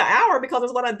only took an hour because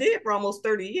it's what I did for almost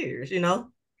 30 years, you know?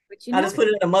 But you I know, just put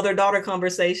it in a mother-daughter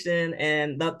conversation.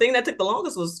 And the thing that took the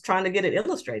longest was trying to get it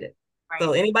illustrated. right.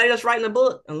 So anybody that's writing a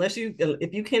book,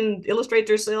 if you can illustrate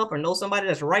yourself or know somebody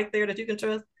that's right there that you can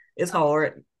trust, it's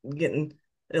hard getting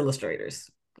illustrators.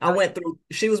 Oh,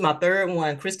 She was my third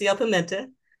one, Christy Pimenta.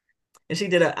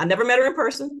 And I never met her in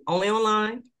person, only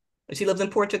online. And she lives in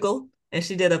Portugal. And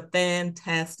she did a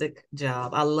fantastic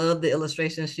job. I love the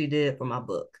illustrations she did for my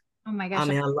book. oh my I gosh.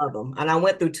 mean, I love them. And I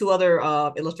went through two other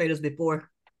illustrators before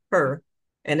her,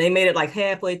 and they made it like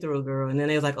halfway through, girl. And then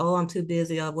they was like, "Oh, I'm too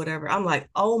busy or whatever." I'm like,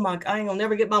 "Oh my, I ain't gonna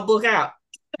never get my book out."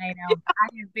 I know. I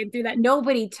have been through that.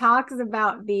 Nobody talks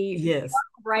about the Yes,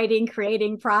 writing,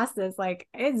 creating process. Like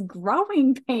it's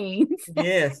growing pains.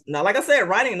 yes. Now, like I said,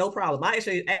 writing no problem. I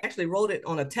actually wrote it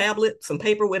on a tablet, some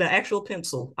paper with an actual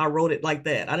pencil. I wrote it like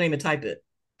that. I didn't even type it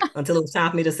until it was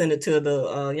time for me to send it to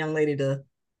the young lady to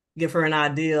give her an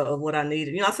idea of what I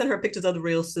needed. You know, I sent her pictures of the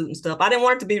real suit and stuff. I didn't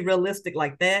want it to be realistic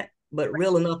like that, but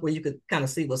real enough where you could kind of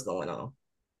see what's going on,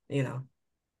 you know.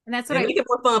 And that's what And I make it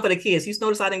more fun for the kids. You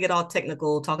notice I didn't get all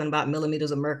technical talking about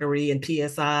millimeters of mercury and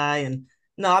PSI. And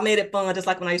no, I made it fun, just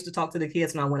like when I used to talk to the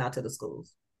kids when I went out to the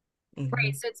schools.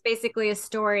 right. So it's basically a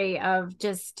story of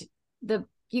just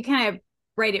you kind of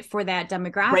write it for that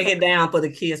Break demographic. it down for the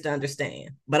kids to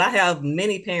understand. But I have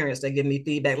many parents that give me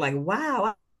feedback like,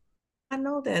 wow, I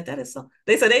know that. That is so.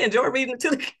 They say they enjoy reading it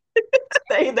to the kids.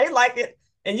 They like it.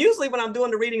 And usually when I'm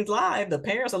doing the readings live, the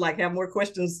parents are like have more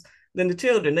questions than the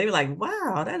children. They be like,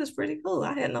 wow, that is pretty cool.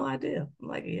 I had no idea. I'm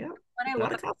like, yeah, What I it's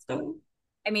not love, a costume.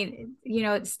 I mean, you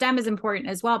know, STEM is important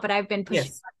as well, but I've been pushing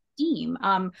Yes, STEAM,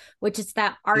 which is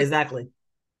that art exactly.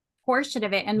 portion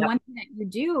of it. And Yep. one thing that you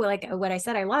do, like what I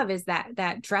said, I love is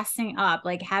that dressing up,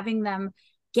 like having them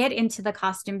get into the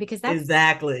costume because that's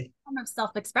Exactly. a form of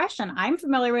self-expression. I'm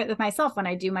familiar with myself when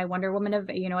I do my Wonder Woman of,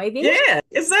 you know, aviation. Yeah,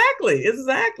 exactly.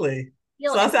 Exactly.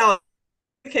 Feel So and that's how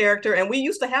character. And we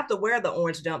used to have to wear the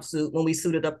orange jumpsuit when we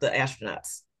suited up the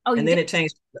astronauts. oh, you And did? then it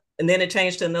changed. And then it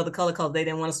changed to another color because they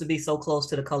didn't want us to be so close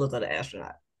to the colors of the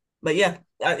astronaut. But yeah,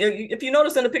 if you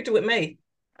notice in the picture with May,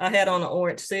 I had on the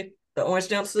orange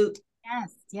jumpsuit.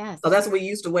 Yes, yes. So that's what we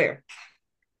used to wear.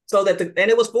 So that and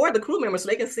it was for the crew members so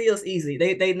they can see us easy.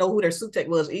 They know who their suit tech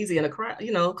was easy in a crowd,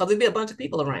 you know, because there'd be a bunch of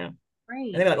people around.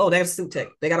 And they'd Great. be like, oh, that's suit tech.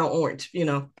 They got on orange, you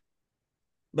know.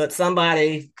 But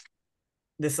somebody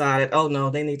decided, oh no,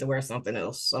 they need to wear something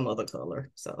else, some other color.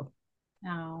 So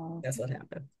No. that's what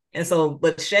happened. And so,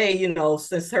 but Shay, you know,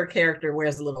 since her character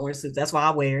wears the little orange suits, that's why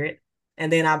I wear it.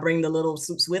 And then I bring the little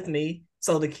suits with me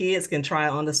so the kids can try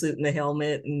on the suit and the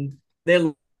helmet and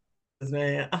they're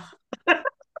man.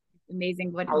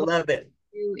 Amazing. I love it.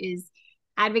 You do is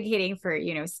advocating for,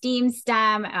 you know, STEAM,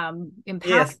 STEM,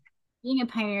 empowering, Yes. being a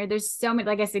pioneer. There's so many,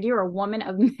 like I said, you're a woman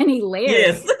of many layers.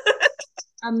 Yes.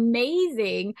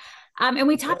 Amazing. And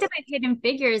we talked about hidden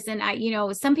figures, and I, you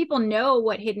know, some people know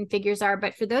what hidden figures are,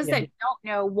 but for those Yeah. that don't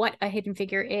know what a hidden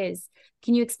figure is,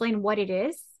 can you explain what it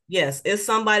is? Yes. It's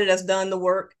somebody that's done the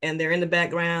work and they're in the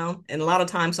background. And a lot of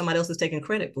times somebody else is taking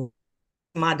credit for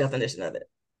my definition of it.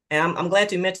 And I'm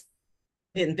glad you mentioned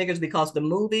Hidden Figures because when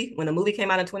the movie came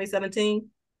out in 2017,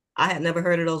 I had never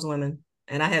heard of those women.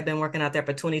 And I had been working out there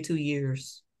for 22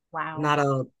 years. Wow. Not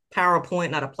a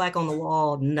PowerPoint, not a plaque on the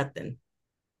wall, nothing.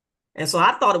 And so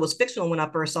I thought it was fictional when I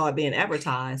first saw it being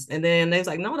advertised. And then they was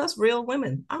like, no, that's real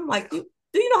women. I'm like, do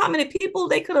you know how many people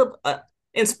they could have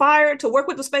inspired to work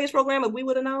with the space program if we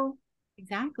would have known? You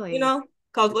Exactly. know,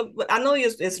 because I know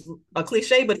it's a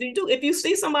cliche, but if you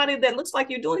see somebody that looks like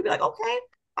you doing, you'd be like, okay,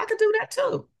 I could do that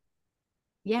too.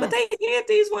 But Yes, they had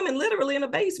these women literally in a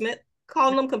basement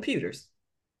calling them computers.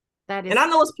 that And is I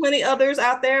know it's plenty others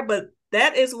out there, but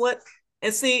that is what,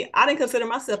 and see, I didn't consider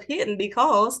myself hidden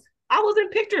because I was in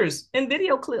pictures and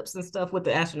video clips and stuff with the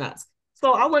astronauts.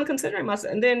 So I wasn't considering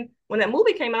myself. And then when that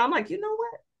movie came out, I'm like, you know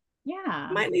what? I yeah.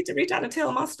 might need to reach out and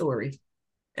tell my story.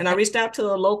 And I reached out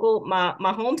to a local, my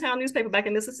hometown newspaper back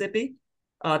in Mississippi.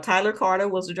 Tyler Carter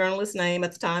was the journalist's name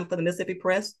at the time for the Mississippi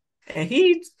Press. And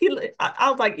I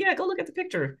was like, yeah, go look at the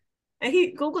picture. And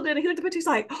he Googled it and he looked at the picture. He's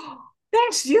like, oh,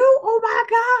 that's you. Oh my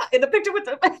God. In the picture with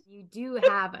the. You do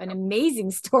have an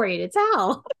amazing story to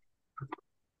tell.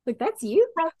 Like, that's you.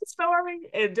 Wrote the story.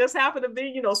 It just happened to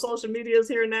be, social media is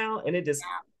here now and it just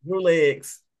grew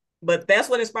legs. But that's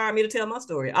what inspired me to tell my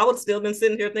story. I would still been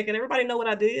sitting here thinking everybody know what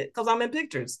I did because I'm in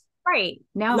pictures. Right.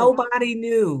 No. Nobody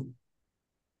knew.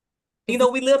 We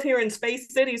live here in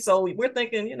Space City, so we're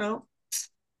thinking,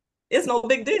 it's no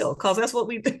big deal because that's what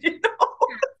we do.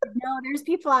 No, there's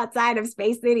people outside of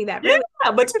Space City that really.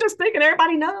 Yeah, but you're just thinking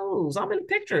everybody knows. I'm in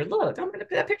pictures. Look, I'm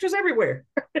in pictures everywhere.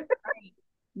 Right.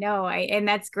 No, and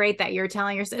that's great that you're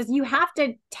telling yourself. You have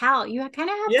to tell. You kind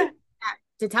of have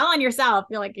to tell on yourself.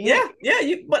 You're like, yeah.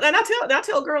 But I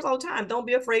tell girls all the time, don't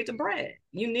be afraid to brag.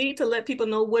 You need to let people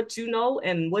know what you know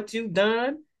and what you've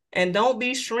done, and don't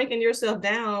be shrinking yourself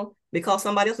down because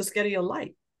somebody else is scared of your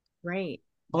light. Right.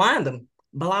 Blind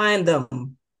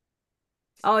them.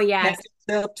 Oh yeah. Pat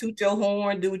yourself, toot your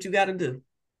horn, do what you got to do.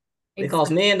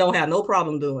 Because men don't have no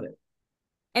problem doing it.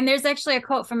 And there's actually a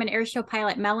quote from an airshow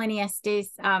pilot, Melanie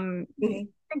Estes. I think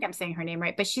I'm saying her name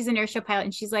right, but she's an airshow pilot,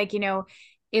 and she's like,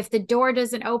 if the door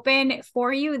doesn't open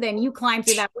for you, then you climb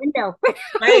through that window.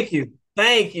 Thank you.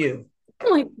 Like, yeah.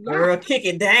 Girl, kick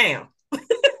it down.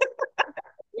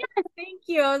 Yeah, thank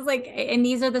you. I was like, and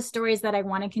these are the stories that I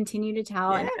want to continue to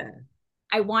tell. Yeah. And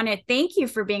I want to thank you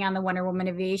for being on the Wonder Woman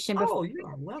Aviation. Oh, you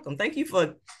are welcome. Thank you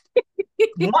for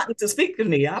wanting to speak to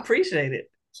me. I appreciate it.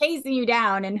 Chasing you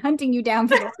down and hunting you down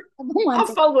for I'm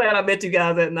so glad I met you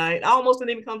guys that night. I almost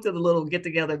didn't even come to the little get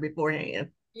together beforehand.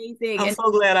 Amazing. I'm so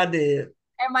glad I did.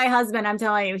 And my husband, I'm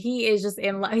telling you, he is just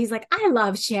in love. He's like, I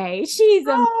love Shay. She's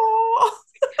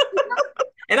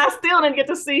and I still didn't get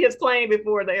to see his plane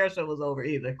before the air show was over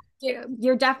either.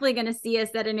 You're definitely going to see us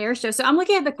at an air show. So I'm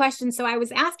looking at the questions. So I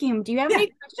was asking him, do you have any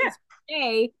questions for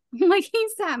Shay? Like, he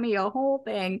sent me a whole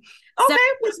thing.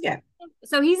 Okay,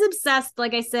 so he's obsessed,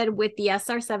 like I said, with the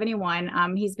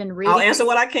SR-71. He's been reading. I'll answer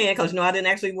what I can because I didn't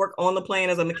actually work on the plane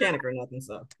as a mechanic or nothing.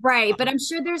 So right, but I'm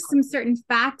sure there's some certain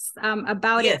facts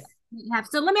about it.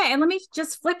 So let me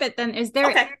just flip it. Then, is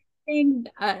there anything,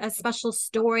 a special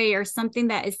story or something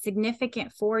that is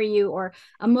significant for you, or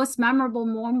a most memorable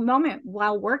moment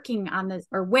while working on this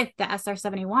or with the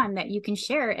SR-71 that you can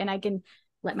share, and I can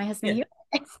let my husband hear?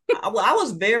 I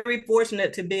was very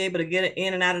fortunate to be able to get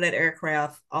in and out of that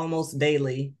aircraft almost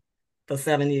daily for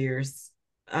 7 years.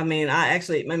 I mean,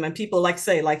 people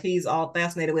say he's all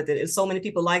fascinated with it. It's so many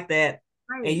people like that.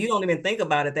 Right. And you don't even think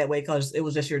about it that way because it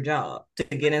was just your job to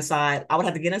get inside. I would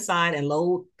have to get inside and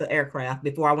load the aircraft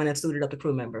before I went and suited up the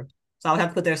crew member. So I would have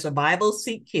to put their survival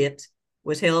seat kit,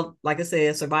 which held, like I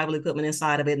said, survival equipment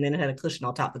inside of it. And then it had a cushion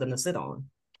on top for them to sit on.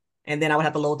 And then I would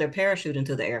have to load their parachute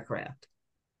into the aircraft.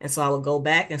 And so I would go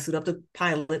back and suit up the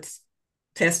pilots,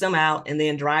 test them out, and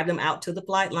then drive them out to the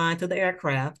flight line to the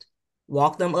aircraft,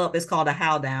 walk them up. It's called a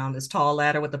how down, this tall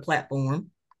ladder with the platform.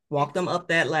 Walk them up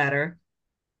that ladder,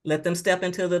 let them step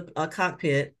into the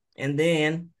cockpit, and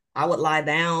then I would lie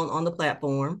down on the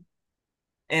platform.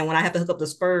 And when I have to hook up the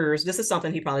spurs, this is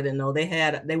something he probably didn't know.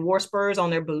 They wore spurs on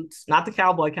their boots, not the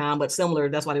cowboy kind, but similar.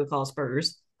 That's why they would call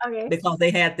spurs. Okay. Because they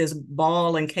had this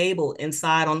ball and cable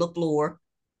inside on the floor,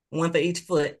 one for each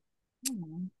foot.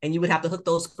 Mm-hmm. And you would have to hook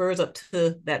those spurs up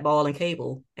to that ball and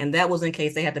cable. And that was in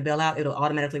case they had to bail out, it'll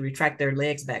automatically retract their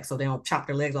legs back so they don't chop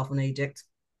their legs off when they eject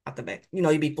out the back.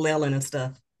 You'd be flailing and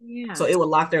stuff. Yeah. So it would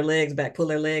lock their legs back, pull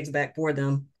their legs back for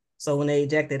them. So when they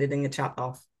ejected, it didn't get chopped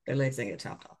off. Their legs didn't get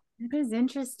chopped off. That is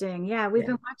interesting. Yeah, we've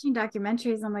been watching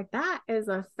documentaries. I'm like, that is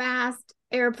a fast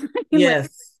airplane.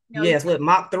 Yes. Yes, with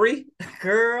Mach 3,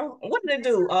 girl. What did it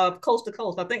do? Coast to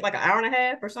coast, I think like an hour and a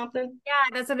half or something. Yeah,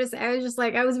 that's what I was just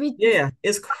like,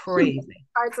 it's crazy.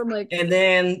 I'm like, and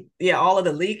then all of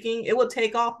the leaking, it would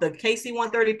take off. The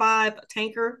KC-135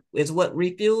 tanker is what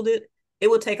refueled it. It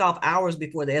would take off hours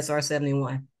before the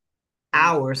SR-71.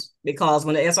 Hours, because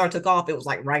when the SR took off, it was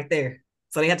like right there.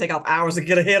 So they had to take off hours to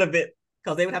get ahead of it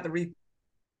because they would have to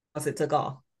once it took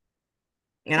off.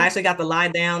 And I actually got to lie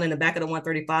down in the back of the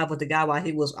 135 with the guy while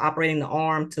he was operating the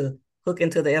arm to hook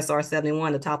into the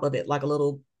SR-71, the top of it, like a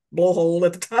little blowhole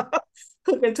at the top,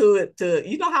 hook into it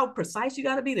you know how precise you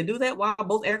got to be to do that while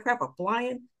both aircraft are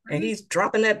flying? Right. And he's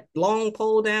dropping that long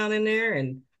pole down in there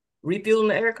and refueling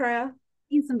the aircraft.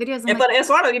 Seen some videos. But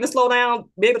SR don't even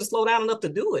be able to slow down enough to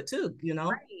do it too,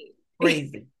 Right.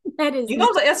 Crazy. That is.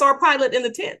 The SR pilot in the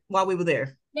tent while we were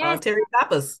there. Yes. Terry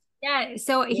Pappas. Yeah,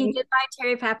 so he did buy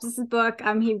Terry Paps's book.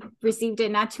 He received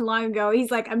it not too long ago.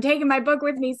 He's like, I'm taking my book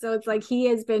with me. So it's like he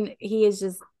is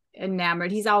just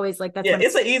enamored. He's always like, that's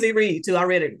it's an easy read too. I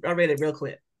read it real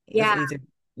quick. Yeah. It's easy.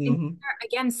 Mm-hmm.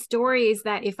 Again, stories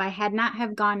that if I had not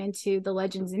have gone into the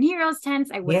Legends and Heroes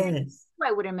tents, I would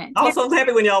have met. I was so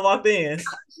happy when y'all walked in. Like,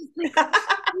 these are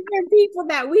people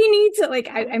that we need to like.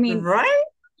 I mean, right?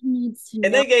 Needs to know.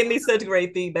 And they gave me such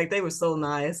great feedback. They were so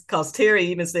nice. Because Terry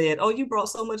even said, "Oh, you brought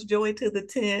so much joy to the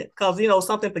tent." Because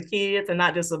something for kids and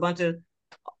not just a bunch of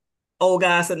old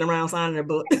guys sitting around signing their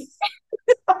book.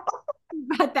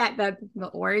 About the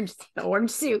orange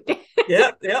suit.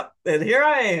 yep. And here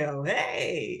I am.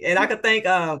 Hey, and I could thank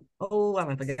I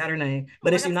forgot her name,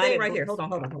 but it's United right here. Hold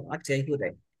on. I can tell you who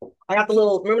they. I got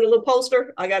remember the little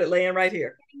poster? I got it laying right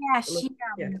here. Yeah,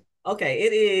 Okay,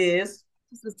 it is.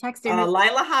 This was texting.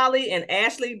 Lila Holly and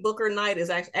Ashley Booker Knight is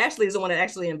Ashley is the one that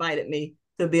actually invited me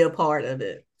to be a part of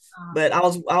it. But I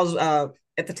was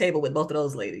at the table with both of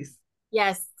those ladies.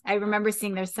 Yes, I remember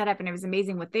seeing their setup, and it was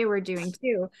amazing what they were doing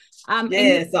too.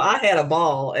 So I had a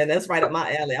ball, and that's right up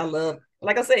my alley. I love,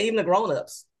 like I said, even the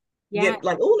grown-ups. Yeah,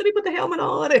 like, oh, let me put the helmet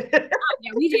on.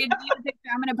 Yeah, we did.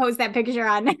 I'm going to post that picture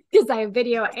on because I have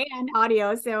video and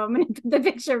audio. So I'm going to put the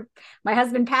picture of my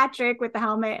husband Patrick with the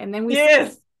helmet, and then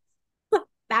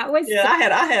that was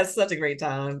I had such a great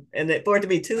time, and for it to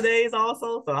be 2 days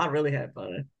also, so I really had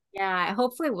fun. Yeah,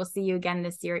 hopefully we'll see you again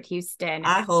this year at Houston.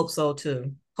 I hope so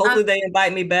too. Hopefully they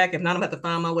invite me back. If not, I'm going to have to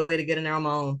find my way to get in there on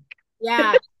my own.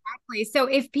 Yeah, exactly. So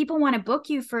if people want to book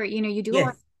you for, you do a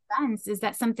lot of events, is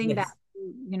that something that,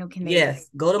 can they? Yes,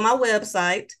 go to my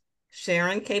website,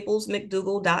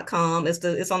 SharonCaplesMcDougal.com.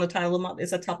 It's on the title of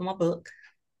it's the top of my book.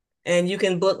 And you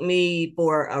can book me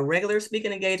for a regular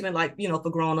speaking engagement, like, for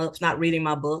grown-ups, not reading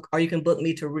my book, or you can book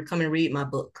me to come and read my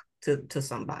book to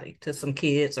somebody, to some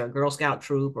kids or Girl Scout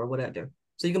troop or whatever.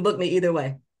 So you can book me either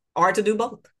way, or to do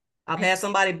both. I've had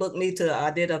somebody book me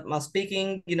I did my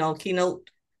speaking,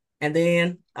 keynote, and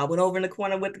then I went over in the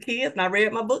corner with the kids and I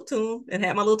read my book to them and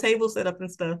had my little table set up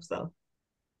and stuff. So,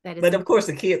 but of course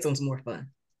the kids one's more fun.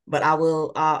 But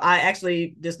I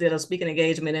actually just did a speaking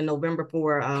engagement in November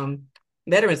for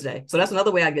Veterans Day. So that's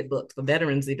another way I get booked for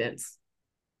veterans events.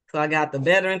 So I got the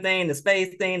veteran thing, the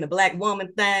space thing, the Black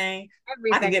woman thing.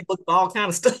 Everything. I can get booked for all kind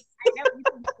of stuff. I know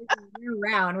year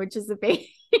round, which is amazing.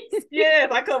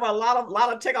 Yes, I cover a lot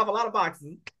of check off a lot of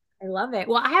boxes. I love it.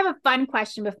 Well, I have a fun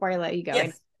question before I let you go.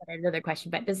 Yes. Another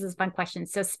question, but this is a fun question.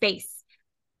 So space.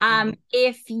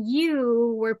 If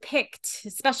you were picked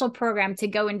special program to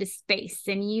go into space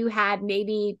and you had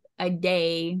maybe a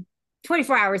day,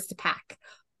 24 hours to pack,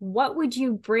 what would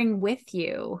you bring with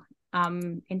you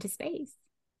into space?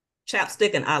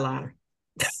 Chapstick and eyeliner.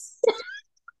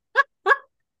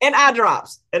 and eye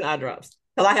drops. Because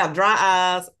I have dry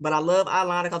eyes, but I love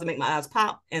eyeliner because it make my eyes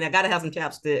pop. And I got to have some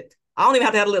chapstick. I don't even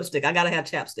have to have lipstick. I got to have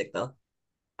chapstick, though.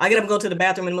 I get up and go to the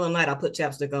bathroom in the middle of the night, I put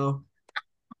chapstick on.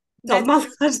 They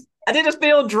just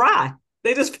feel dry.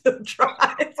 They just feel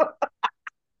dry.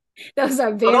 Those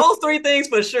are those three things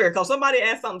for sure. Because somebody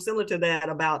asked something similar to that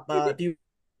about if you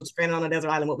stranded on a desert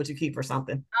island, what would you keep or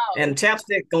something? And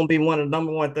chapstick gonna be one of the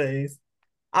number one things.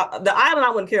 The island, I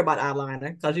wouldn't care about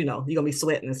eyeliner because you're gonna be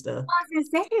sweating and stuff. I was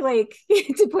gonna say, like,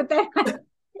 to put that on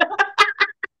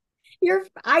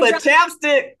but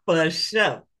chapstick for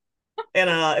sure. And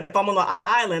if I'm on the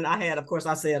island,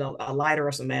 I said a lighter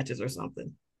or some matches or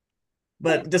something.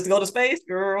 But just to go to space,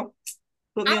 girl,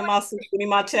 put me in my suit, give me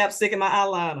my chapstick and my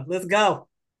eyeliner. Let's go.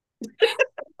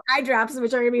 Eye drops,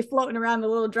 which are gonna be floating around the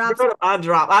little drops. Eye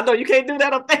drop. I know you can't do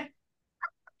that up there.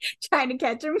 Trying to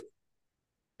catch them.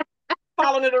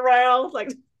 Following it around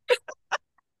like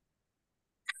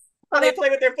how they play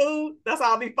with their food. That's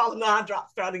how I'll be following the eye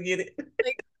drops trying to get it.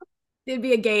 It'd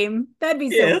be a game. That'd be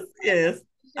yes.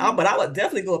 But I would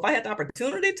definitely go if I had the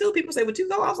opportunity to. People say, "Would you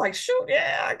go?" I was like, "Shoot,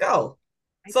 yeah, I go."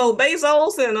 So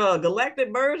Bezos and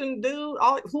Galactic Version dude,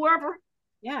 whoever,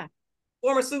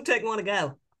 former suit tech want to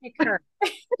go. Pick her.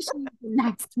 She's the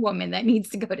next woman that needs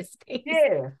to go to space.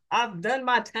 Yeah, I've done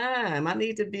my time. I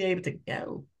need to be able to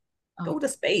go to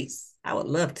space. I would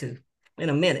love to in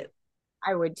a minute.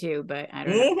 I would too, but I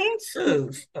don't know.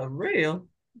 Shoot, for real.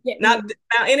 Yeah, now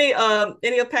any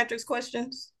of Patrick's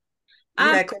questions?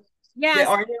 Yeah.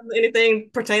 Are there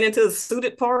anything pertaining to the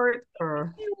suited part,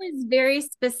 or it was very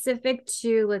specific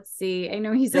to? Let's see. I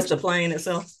know he's just the plane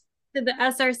itself. To the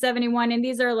SR-71, and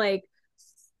these are like,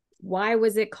 why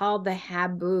was it called the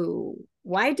Habu?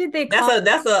 Why did they call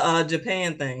that's a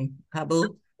Japan thing?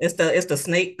 Habu. It's the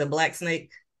snake, the black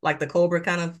snake, like the cobra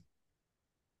kind of.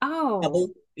 Oh.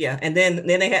 Habu. Yeah, and then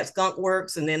they had Skunk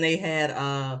Works, and then they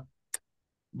had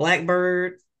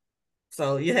Blackbird.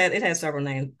 So it had several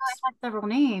names. Oh, it had several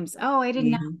names. Oh, I did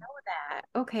not Mm-hmm. know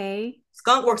that. Okay.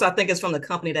 Skunk Works, I think, is from the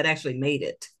company that actually made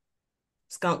it.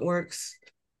 Skunk Works.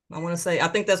 I want to say, I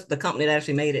think that's the company that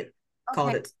actually made it.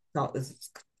 Okay. Called it,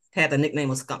 had the nickname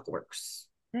of Skunk Works.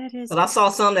 That is But I saw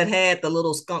some that had the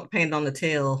little skunk painted on the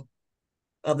tail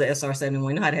of the SR-71.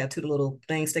 You know how they had two little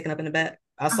things sticking up in the back?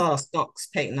 I saw skunks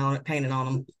painted on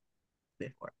them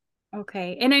before.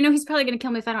 okay. And I know he's probably going to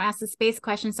kill me if I don't ask the space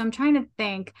question. So I'm trying to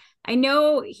think. I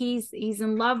know he's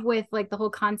in love with like the whole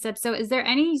concept. So is there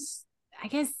any, I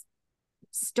guess,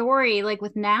 story like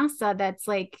with NASA that's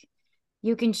like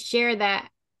you can share that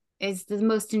is the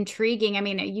most intriguing? I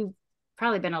mean, you've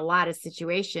probably been in a lot of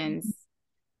situations.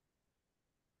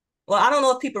 Well, I don't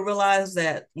know if people realize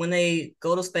that when they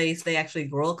go to space, they actually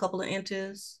grow a couple of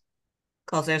inches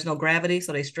because there's no gravity,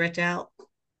 so they stretch out.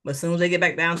 But as soon as they get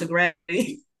back down to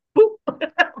gravity,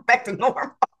 back to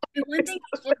normal. And one thing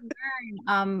I did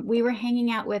learn, we were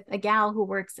hanging out with a gal who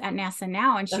works at NASA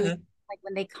now, and she was like,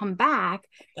 when they come back,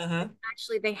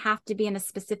 actually they have to be in a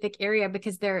specific area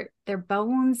because their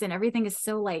bones and everything is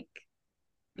so like.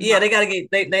 Yeah, they gotta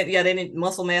get they need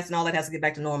muscle mass and all that has to get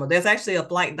back to normal. There's actually a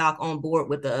flight doc on board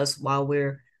with us while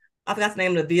I forgot the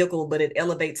name of the vehicle, but it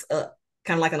elevates up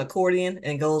kind of like an accordion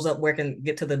and goes up where it can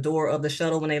get to the door of the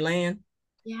shuttle when they land.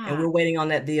 And Yeah. we're waiting on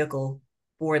that vehicle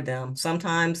for them.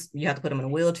 Sometimes you have to put them in a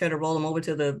wheelchair to roll them over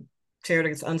to the chair to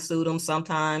unsuit them.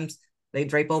 Sometimes they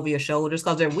drape over your shoulders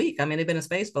because they're weak. I mean, they've been in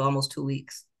space for almost 2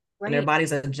 weeks. Right. And their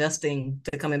body's adjusting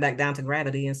to coming back down to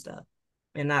gravity and stuff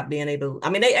and not being able. I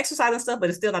mean, they exercise and stuff, but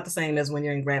it's still not the same as when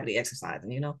you're in gravity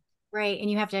exercising, you know? Right. And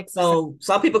you have to exercise. So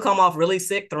some people come off really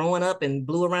sick, throwing up and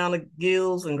blue around the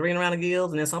gills and green around the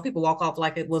gills. And then some people walk off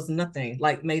like it was nothing,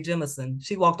 like Mae Jemison.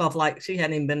 She walked off like she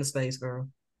hadn't even been to space, girl.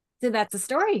 So that's a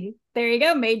story. There you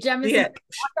go. Mae Jemison. Yeah,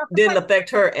 didn't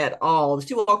affect her at all.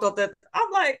 She walked off that.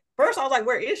 I'm like, first I was like,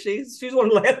 where is she? She's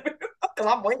one of the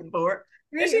because I'm waiting for her.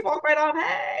 Right. And she walked right off.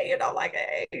 Hey, you know, like,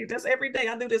 hey, just every day.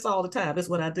 I do this all the time. That's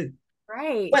what I do.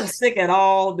 Right. Wasn't sick at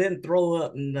all. Didn't throw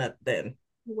up, nothing.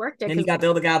 Worked it. And you got the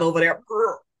other guy over there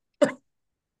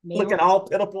looking all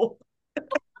pitiful.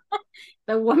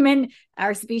 The woman,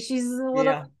 our species is a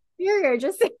little superior.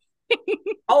 Just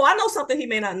oh, I know something he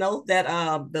may not know, that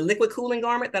the liquid cooling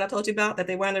garment that I told you about that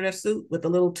they wear under their suit with the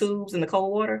little tubes in the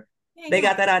cold water. They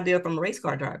got that idea from race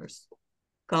car drivers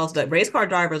because the race car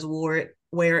drivers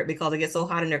wear it because it gets so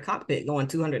hot in their cockpit going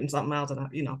 200 and something miles an hour,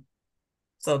 you know.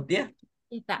 So yeah.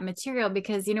 That material,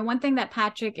 because you know one thing that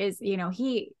Patrick is, you know,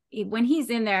 he when he's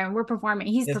in there and we're performing,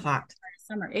 he's hot.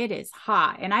 Summer, it is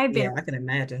hot, and I've been I can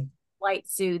imagine light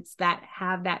suits that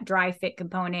have that dry fit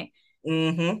component.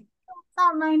 Mm-hmm.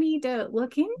 Something I need to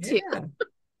look into. Yeah.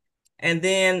 And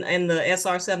then in the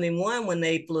SR-71 when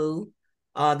they flew,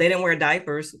 they didn't wear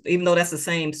diapers, even though that's the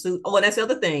same suit. Oh, and that's the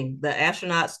other thing. The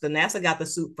astronauts, the NASA got the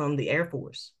suit from the Air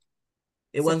Force.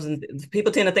 It wasn't,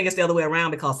 people tend to think it's the other way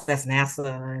around because that's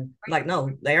NASA. And like,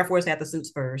 no, the Air Force had the suits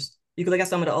first. You can look at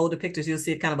some of the older pictures, you'll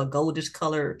see kind of a goldish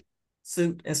colored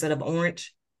suit instead of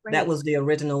orange. Right. That was the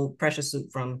original pressure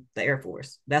suit from the Air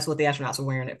Force. That's what the astronauts were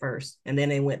wearing at first. And then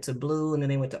they went to blue and then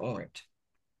they went to orange.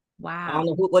 Wow. I don't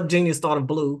know what genius thought of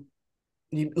blue.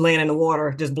 You laying in the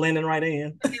water, just blending right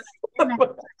in.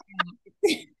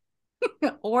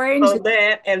 Orange. So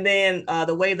that, and then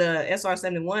the way the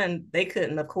SR-71, they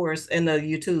couldn't, of course, in the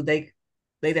U2, they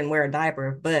didn't wear a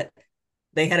diaper, but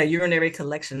they had a urinary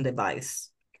collection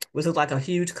device, which was like a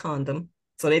huge condom.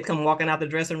 So they'd come walking out the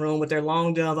dressing room with their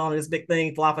long johns on, this big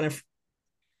thing flopping in.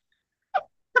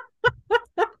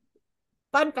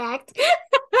 Fun fact.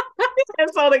 And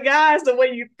so the guys, the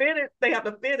way you fit it, they have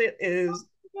to fit it is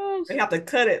they have to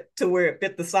cut it to where it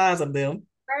fit the size of them.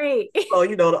 Right. So,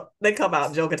 you know, they come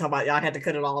out joking, talking about, y'all had to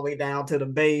cut it all the way down to the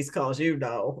base because, you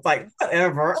know, it's like,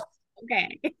 whatever.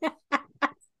 Okay.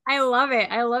 I love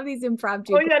it. I love these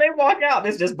impromptu. Oh, yeah, they walk out and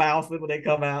it's just bouncing when they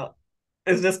come out.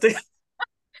 It's just,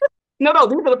 no,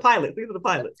 these are the pilots. These are the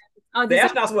pilots. Oh, the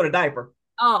astronauts wear a diaper.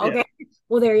 Oh, okay. Yeah.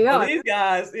 Well, there you go. So these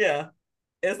guys, yeah.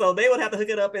 And so they would have to hook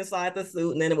it up inside the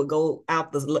suit, and then it would go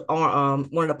out the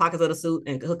one of the pockets of the suit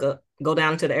and go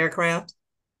down into the aircraft.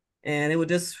 And it would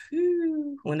just,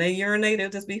 when they urinate,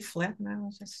 it'll just be flapping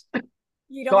out. Just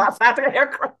you don't go outside the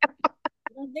aircraft.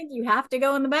 I don't think you have to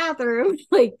go in the bathroom.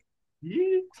 Like,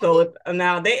 so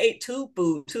now they ate tube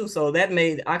food too, so that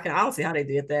made I don't see how they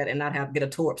did that and not have to get a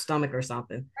tore up stomach or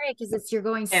something. Right, because you're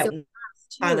going so fast too.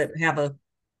 Pilot have a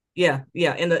yeah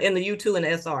in the U2 and the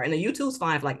SR, and the U2's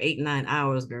flying for like 8-9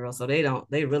 hours, girl. So they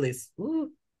really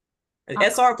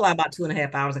SR fly about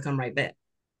 2.5 hours and come right back.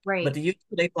 Right, but the U2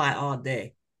 they fly all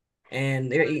day.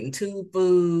 And they're eating tube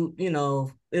food, you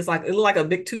know. It looks like a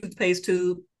big toothpaste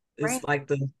tube. It's like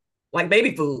like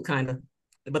baby food kind of.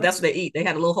 But that's what they eat. They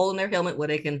had a little hole in their helmet where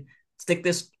they can stick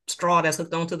this straw that's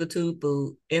hooked onto the tube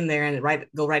food in there and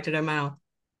go right to their mouth.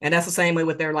 And that's the same way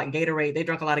with their like Gatorade. They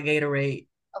drank a lot of Gatorade.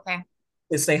 Okay.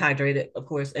 To stay hydrated, of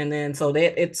course. And then so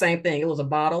it's same thing. It was a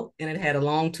bottle and it had a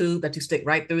long tube that you stick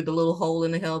right through the little hole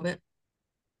in the helmet.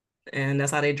 And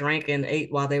that's how they drank and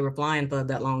ate while they were flying for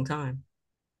that long time.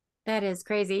 That is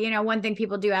crazy. You know, one thing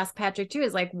people do ask Patrick too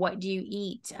is like, what do you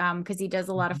eat? Because he does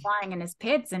a lot of flying in his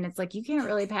pits, and it's like you can't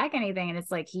really pack anything. And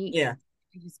it's like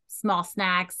small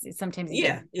snacks. Sometimes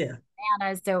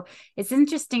bananas. So it's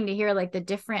interesting to hear like the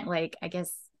different, like, I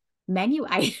guess, menu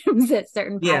items at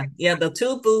certain points. The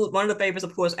tube food. One of the favorites,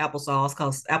 of course, applesauce,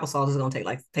 because applesauce is gonna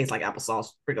taste like applesauce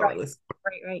regardless.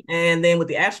 Right. And then with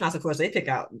the astronauts, of course, they pick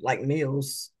out like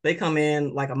meals. They come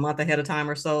in like a month ahead of time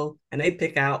or so, and they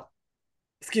pick out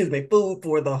food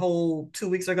for the whole 2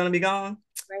 weeks they're going to be gone.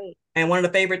 Right. And one of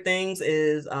the favorite things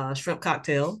is shrimp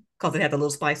cocktail because it had the little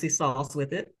spicy sauce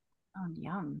with it. Oh,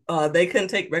 yum. They couldn't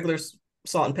take regular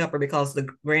salt and pepper because the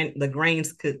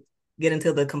grains could get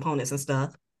into the components and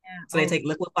stuff. Yeah. So they take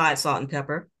liquefied salt and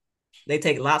pepper. They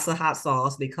take lots of hot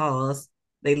sauce because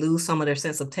they lose some of their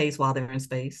sense of taste while they're in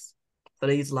space. So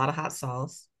they use a lot of hot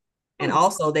sauce. And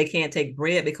also they can't take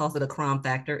bread because of the crumb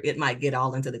factor. It might get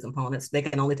all into the components. They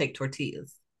can only take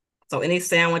tortillas. So any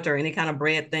sandwich or any kind of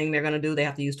bread thing they're going to do, they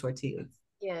have to use tortillas.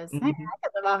 Yes. I could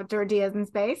live off of tortillas in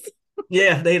space.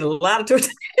 Yeah, they eat a lot of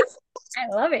tortillas.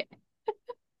 I love it.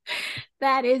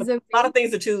 That is a lot of things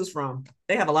to choose from.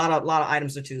 They have a lot of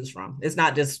items to choose from. It's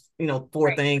not just,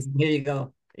 4 things. Here you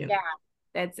go. Yeah.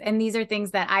 And these are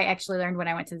things that I actually learned when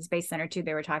I went to the Space Center too.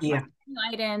 They were talking about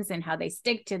items and how they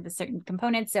stick to the certain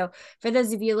components. So for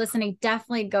those of you listening,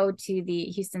 definitely go to the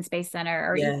Houston Space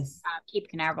Center or Cape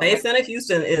Canaveral. Space Center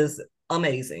Houston is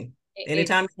amazing.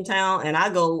 Anytime you're in town, and I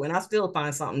go and I still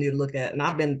find something new to look at. And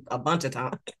I've been a bunch of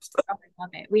times. I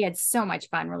love it. We had so much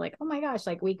fun. We're like, oh my gosh,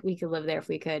 like we could live there if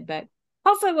we could, but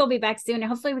hopefully we'll be back soon. And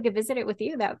hopefully we could visit it with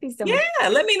you. That would be so much fun. Yeah,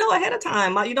 let me know ahead of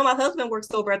time. My husband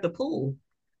works over at the pool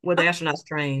where the astronauts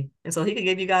train. And so he could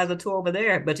give you guys a tour over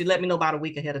there, but you let me know about a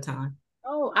week ahead of time.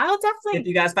 Oh, I'll definitely. If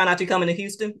you guys find out you're coming to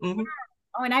Houston. Mm-hmm.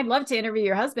 Oh, and I'd love to interview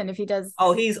your husband if he does.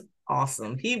 Oh, he's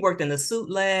awesome. He worked in the suit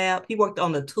lab. He worked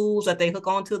on the tools that they hook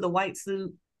onto the white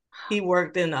suit. He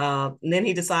worked in, and then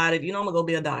he decided, I'm gonna go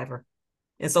be a diver.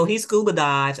 And so he scuba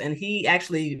dives and he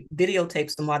actually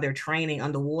videotapes them while they're training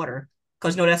underwater.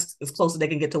 Because, that's as close as they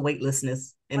can get to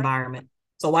weightlessness environment.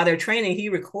 So while they're training, he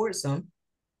records them.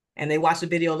 And they watch the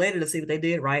video later to see what they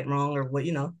did right, wrong, or what,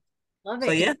 Love it.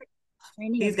 So yeah,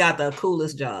 he's got the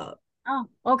coolest job. Oh,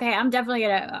 okay. I'm definitely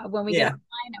gonna when we get online,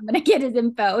 I'm gonna get his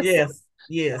info. Yes, so,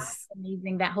 yes. That's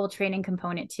amazing, that whole training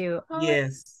component too. Oh,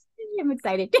 yes, I'm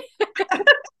excited.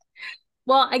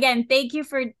 Well, again, thank you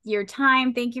for your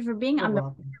time. Thank you for being on the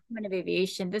Department of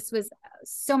Aviation. This was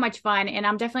so much fun, and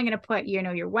I'm definitely gonna put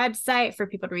your website for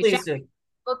people to reach out,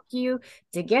 book you,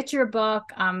 to get your book.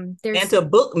 And to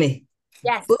book me.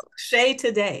 Yes. Book Shay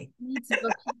today. I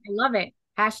love it.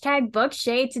 # book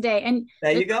Shay today. And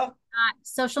there you go.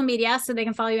 Social media, so they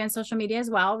can follow you on social media as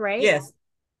well, right? Yes.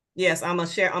 Yes. I'm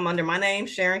under my name,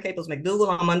 Sharon Caples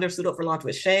McDougal. I'm under Suit Up for Launch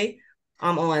with Shay.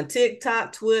 I'm on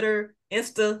TikTok, Twitter,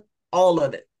 Insta, all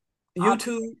of it.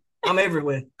 YouTube. I'm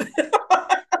everywhere.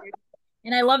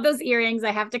 And I love those earrings. I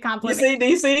have to compliment.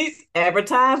 You see?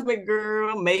 Advertisement,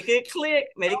 girl. Make it click.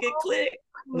 Make it click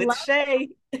with Shay.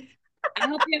 I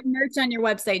hope you have merch on your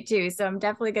website too, so I'm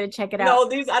definitely going to check it out.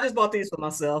 No, I just bought these for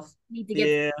myself. Need to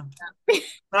get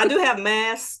but I do have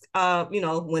masks,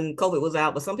 when COVID was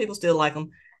out, but some people still like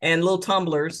them, and little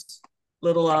tumblers,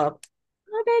 little oh,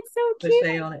 that's so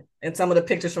cute. On it, and some of the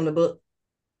pictures from the book.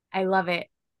 I love it.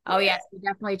 Oh yes,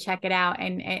 definitely check it out.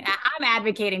 And I'm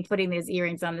advocating putting these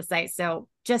earrings on the site. So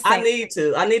I need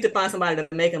to find somebody to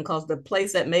make them, because the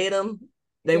place that made them,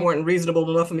 they weren't reasonable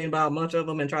enough for me to buy a bunch of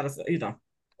them and try to,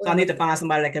 So I need to find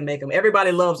somebody that can make them.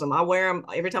 Everybody loves them. I wear them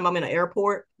every time I'm in an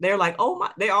airport. They're like, oh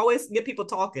my, they always get people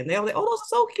talking. They're like, oh, those are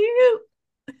so cute.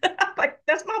 Like,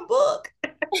 that's my book. Oh,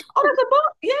 that's a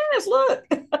book. Yes, look.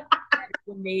 That's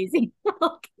amazing.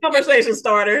 Conversation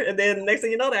starter. And then next thing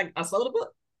you know, I sold a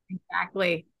book.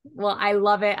 Exactly. Well, I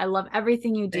love it. I love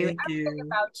everything you do. Everything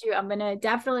about you. I'm going to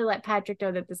definitely let Patrick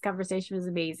know that this conversation was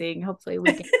amazing. Hopefully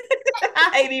we can. I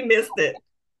hate he missed it.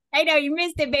 I know you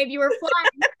missed it, babe. You were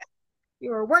flying. You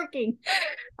were working.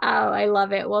 Oh, I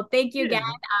love it. Well, thank you again.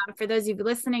 For those of you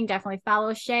listening, definitely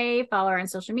follow Shay, follow her on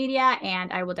social media,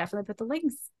 and I will definitely put the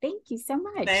links. Thank you so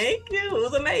much. Thank you. It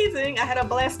was amazing. I had a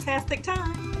blast-tastic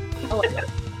time. Oh,